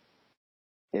at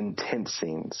intense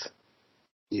scenes.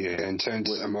 Yeah, intense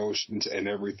emotions and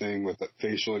everything, with the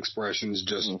facial expressions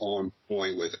just on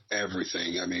point with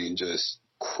everything. I mean, just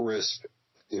crisp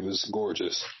It was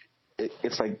gorgeous.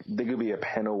 It's like there could be a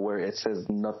panel where it says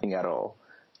nothing at all,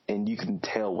 and you can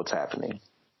tell what's happening.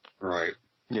 Right.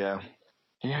 Yeah.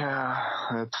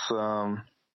 It's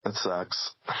it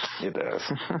sucks. It does.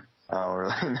 I don't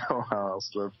really know how else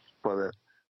to put it,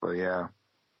 but yeah.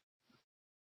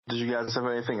 Did you guys have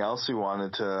anything else you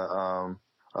wanted to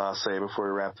say before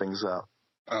we wrap things up?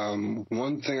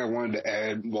 One thing I wanted to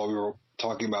add while we were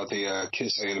talking about the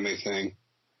Kiss anime thing,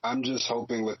 I'm just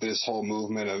hoping with this whole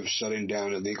movement of shutting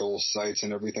down illegal sites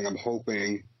and everything, I'm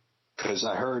hoping, because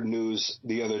I heard news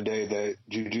the other day that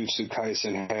Jujutsu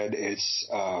Kaisen had its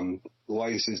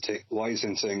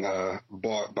licensing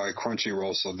bought by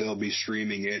Crunchyroll, so they'll be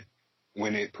streaming it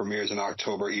when it premieres in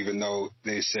October, even though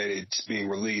they said it's being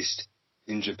released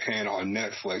in Japan on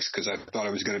Netflix, because I thought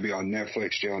it was going to be on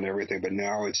Netflix jail and everything, but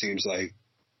now it seems like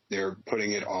they're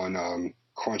putting it on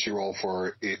Crunchyroll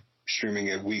for it, streaming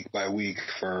it week by week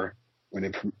for when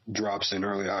it drops in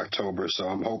early October. So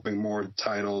I'm hoping more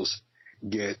titles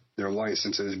get their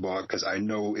licenses bought, because I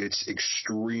know it's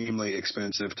extremely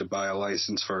expensive to buy a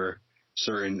license for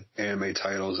certain anime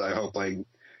titles. I hope like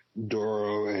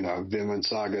Doro and Vinland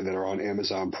Saga that are on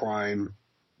Amazon Prime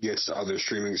gets to other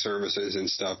streaming services and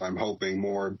stuff. I'm hoping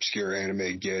more obscure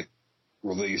anime get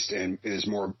released and is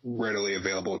more readily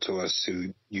available to us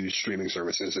who use streaming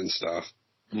services and stuff.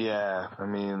 Yeah, I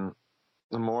mean,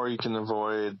 the more you can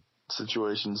avoid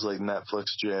situations like Netflix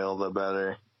jail, the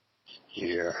better.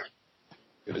 Yeah.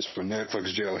 It is when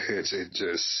Netflix jail hits,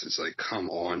 it's like, come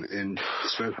on. And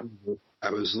especially, I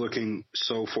was looking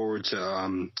so forward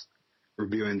to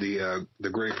reviewing the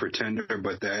Great Pretender,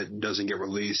 but that doesn't get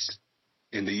released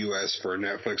in the U.S. for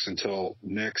Netflix until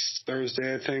next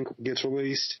Thursday, I think, gets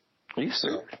released. Are you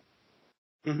serious?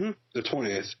 The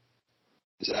 20th.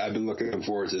 So I've been looking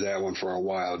forward to that one for a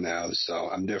while now, so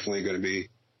I'm definitely going to be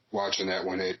watching that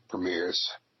when it premieres.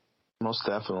 Most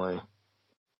definitely.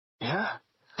 Yeah.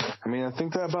 I mean, I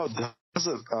think that about does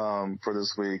it for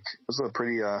this week. This is a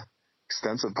pretty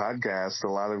extensive podcast, a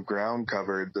lot of ground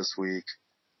covered this week,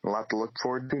 a lot to look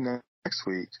forward to next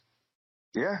week.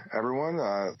 Yeah, everyone,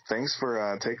 thanks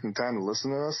for taking the time to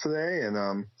listen to us today,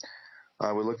 and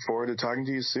we look forward to talking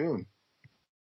to you soon.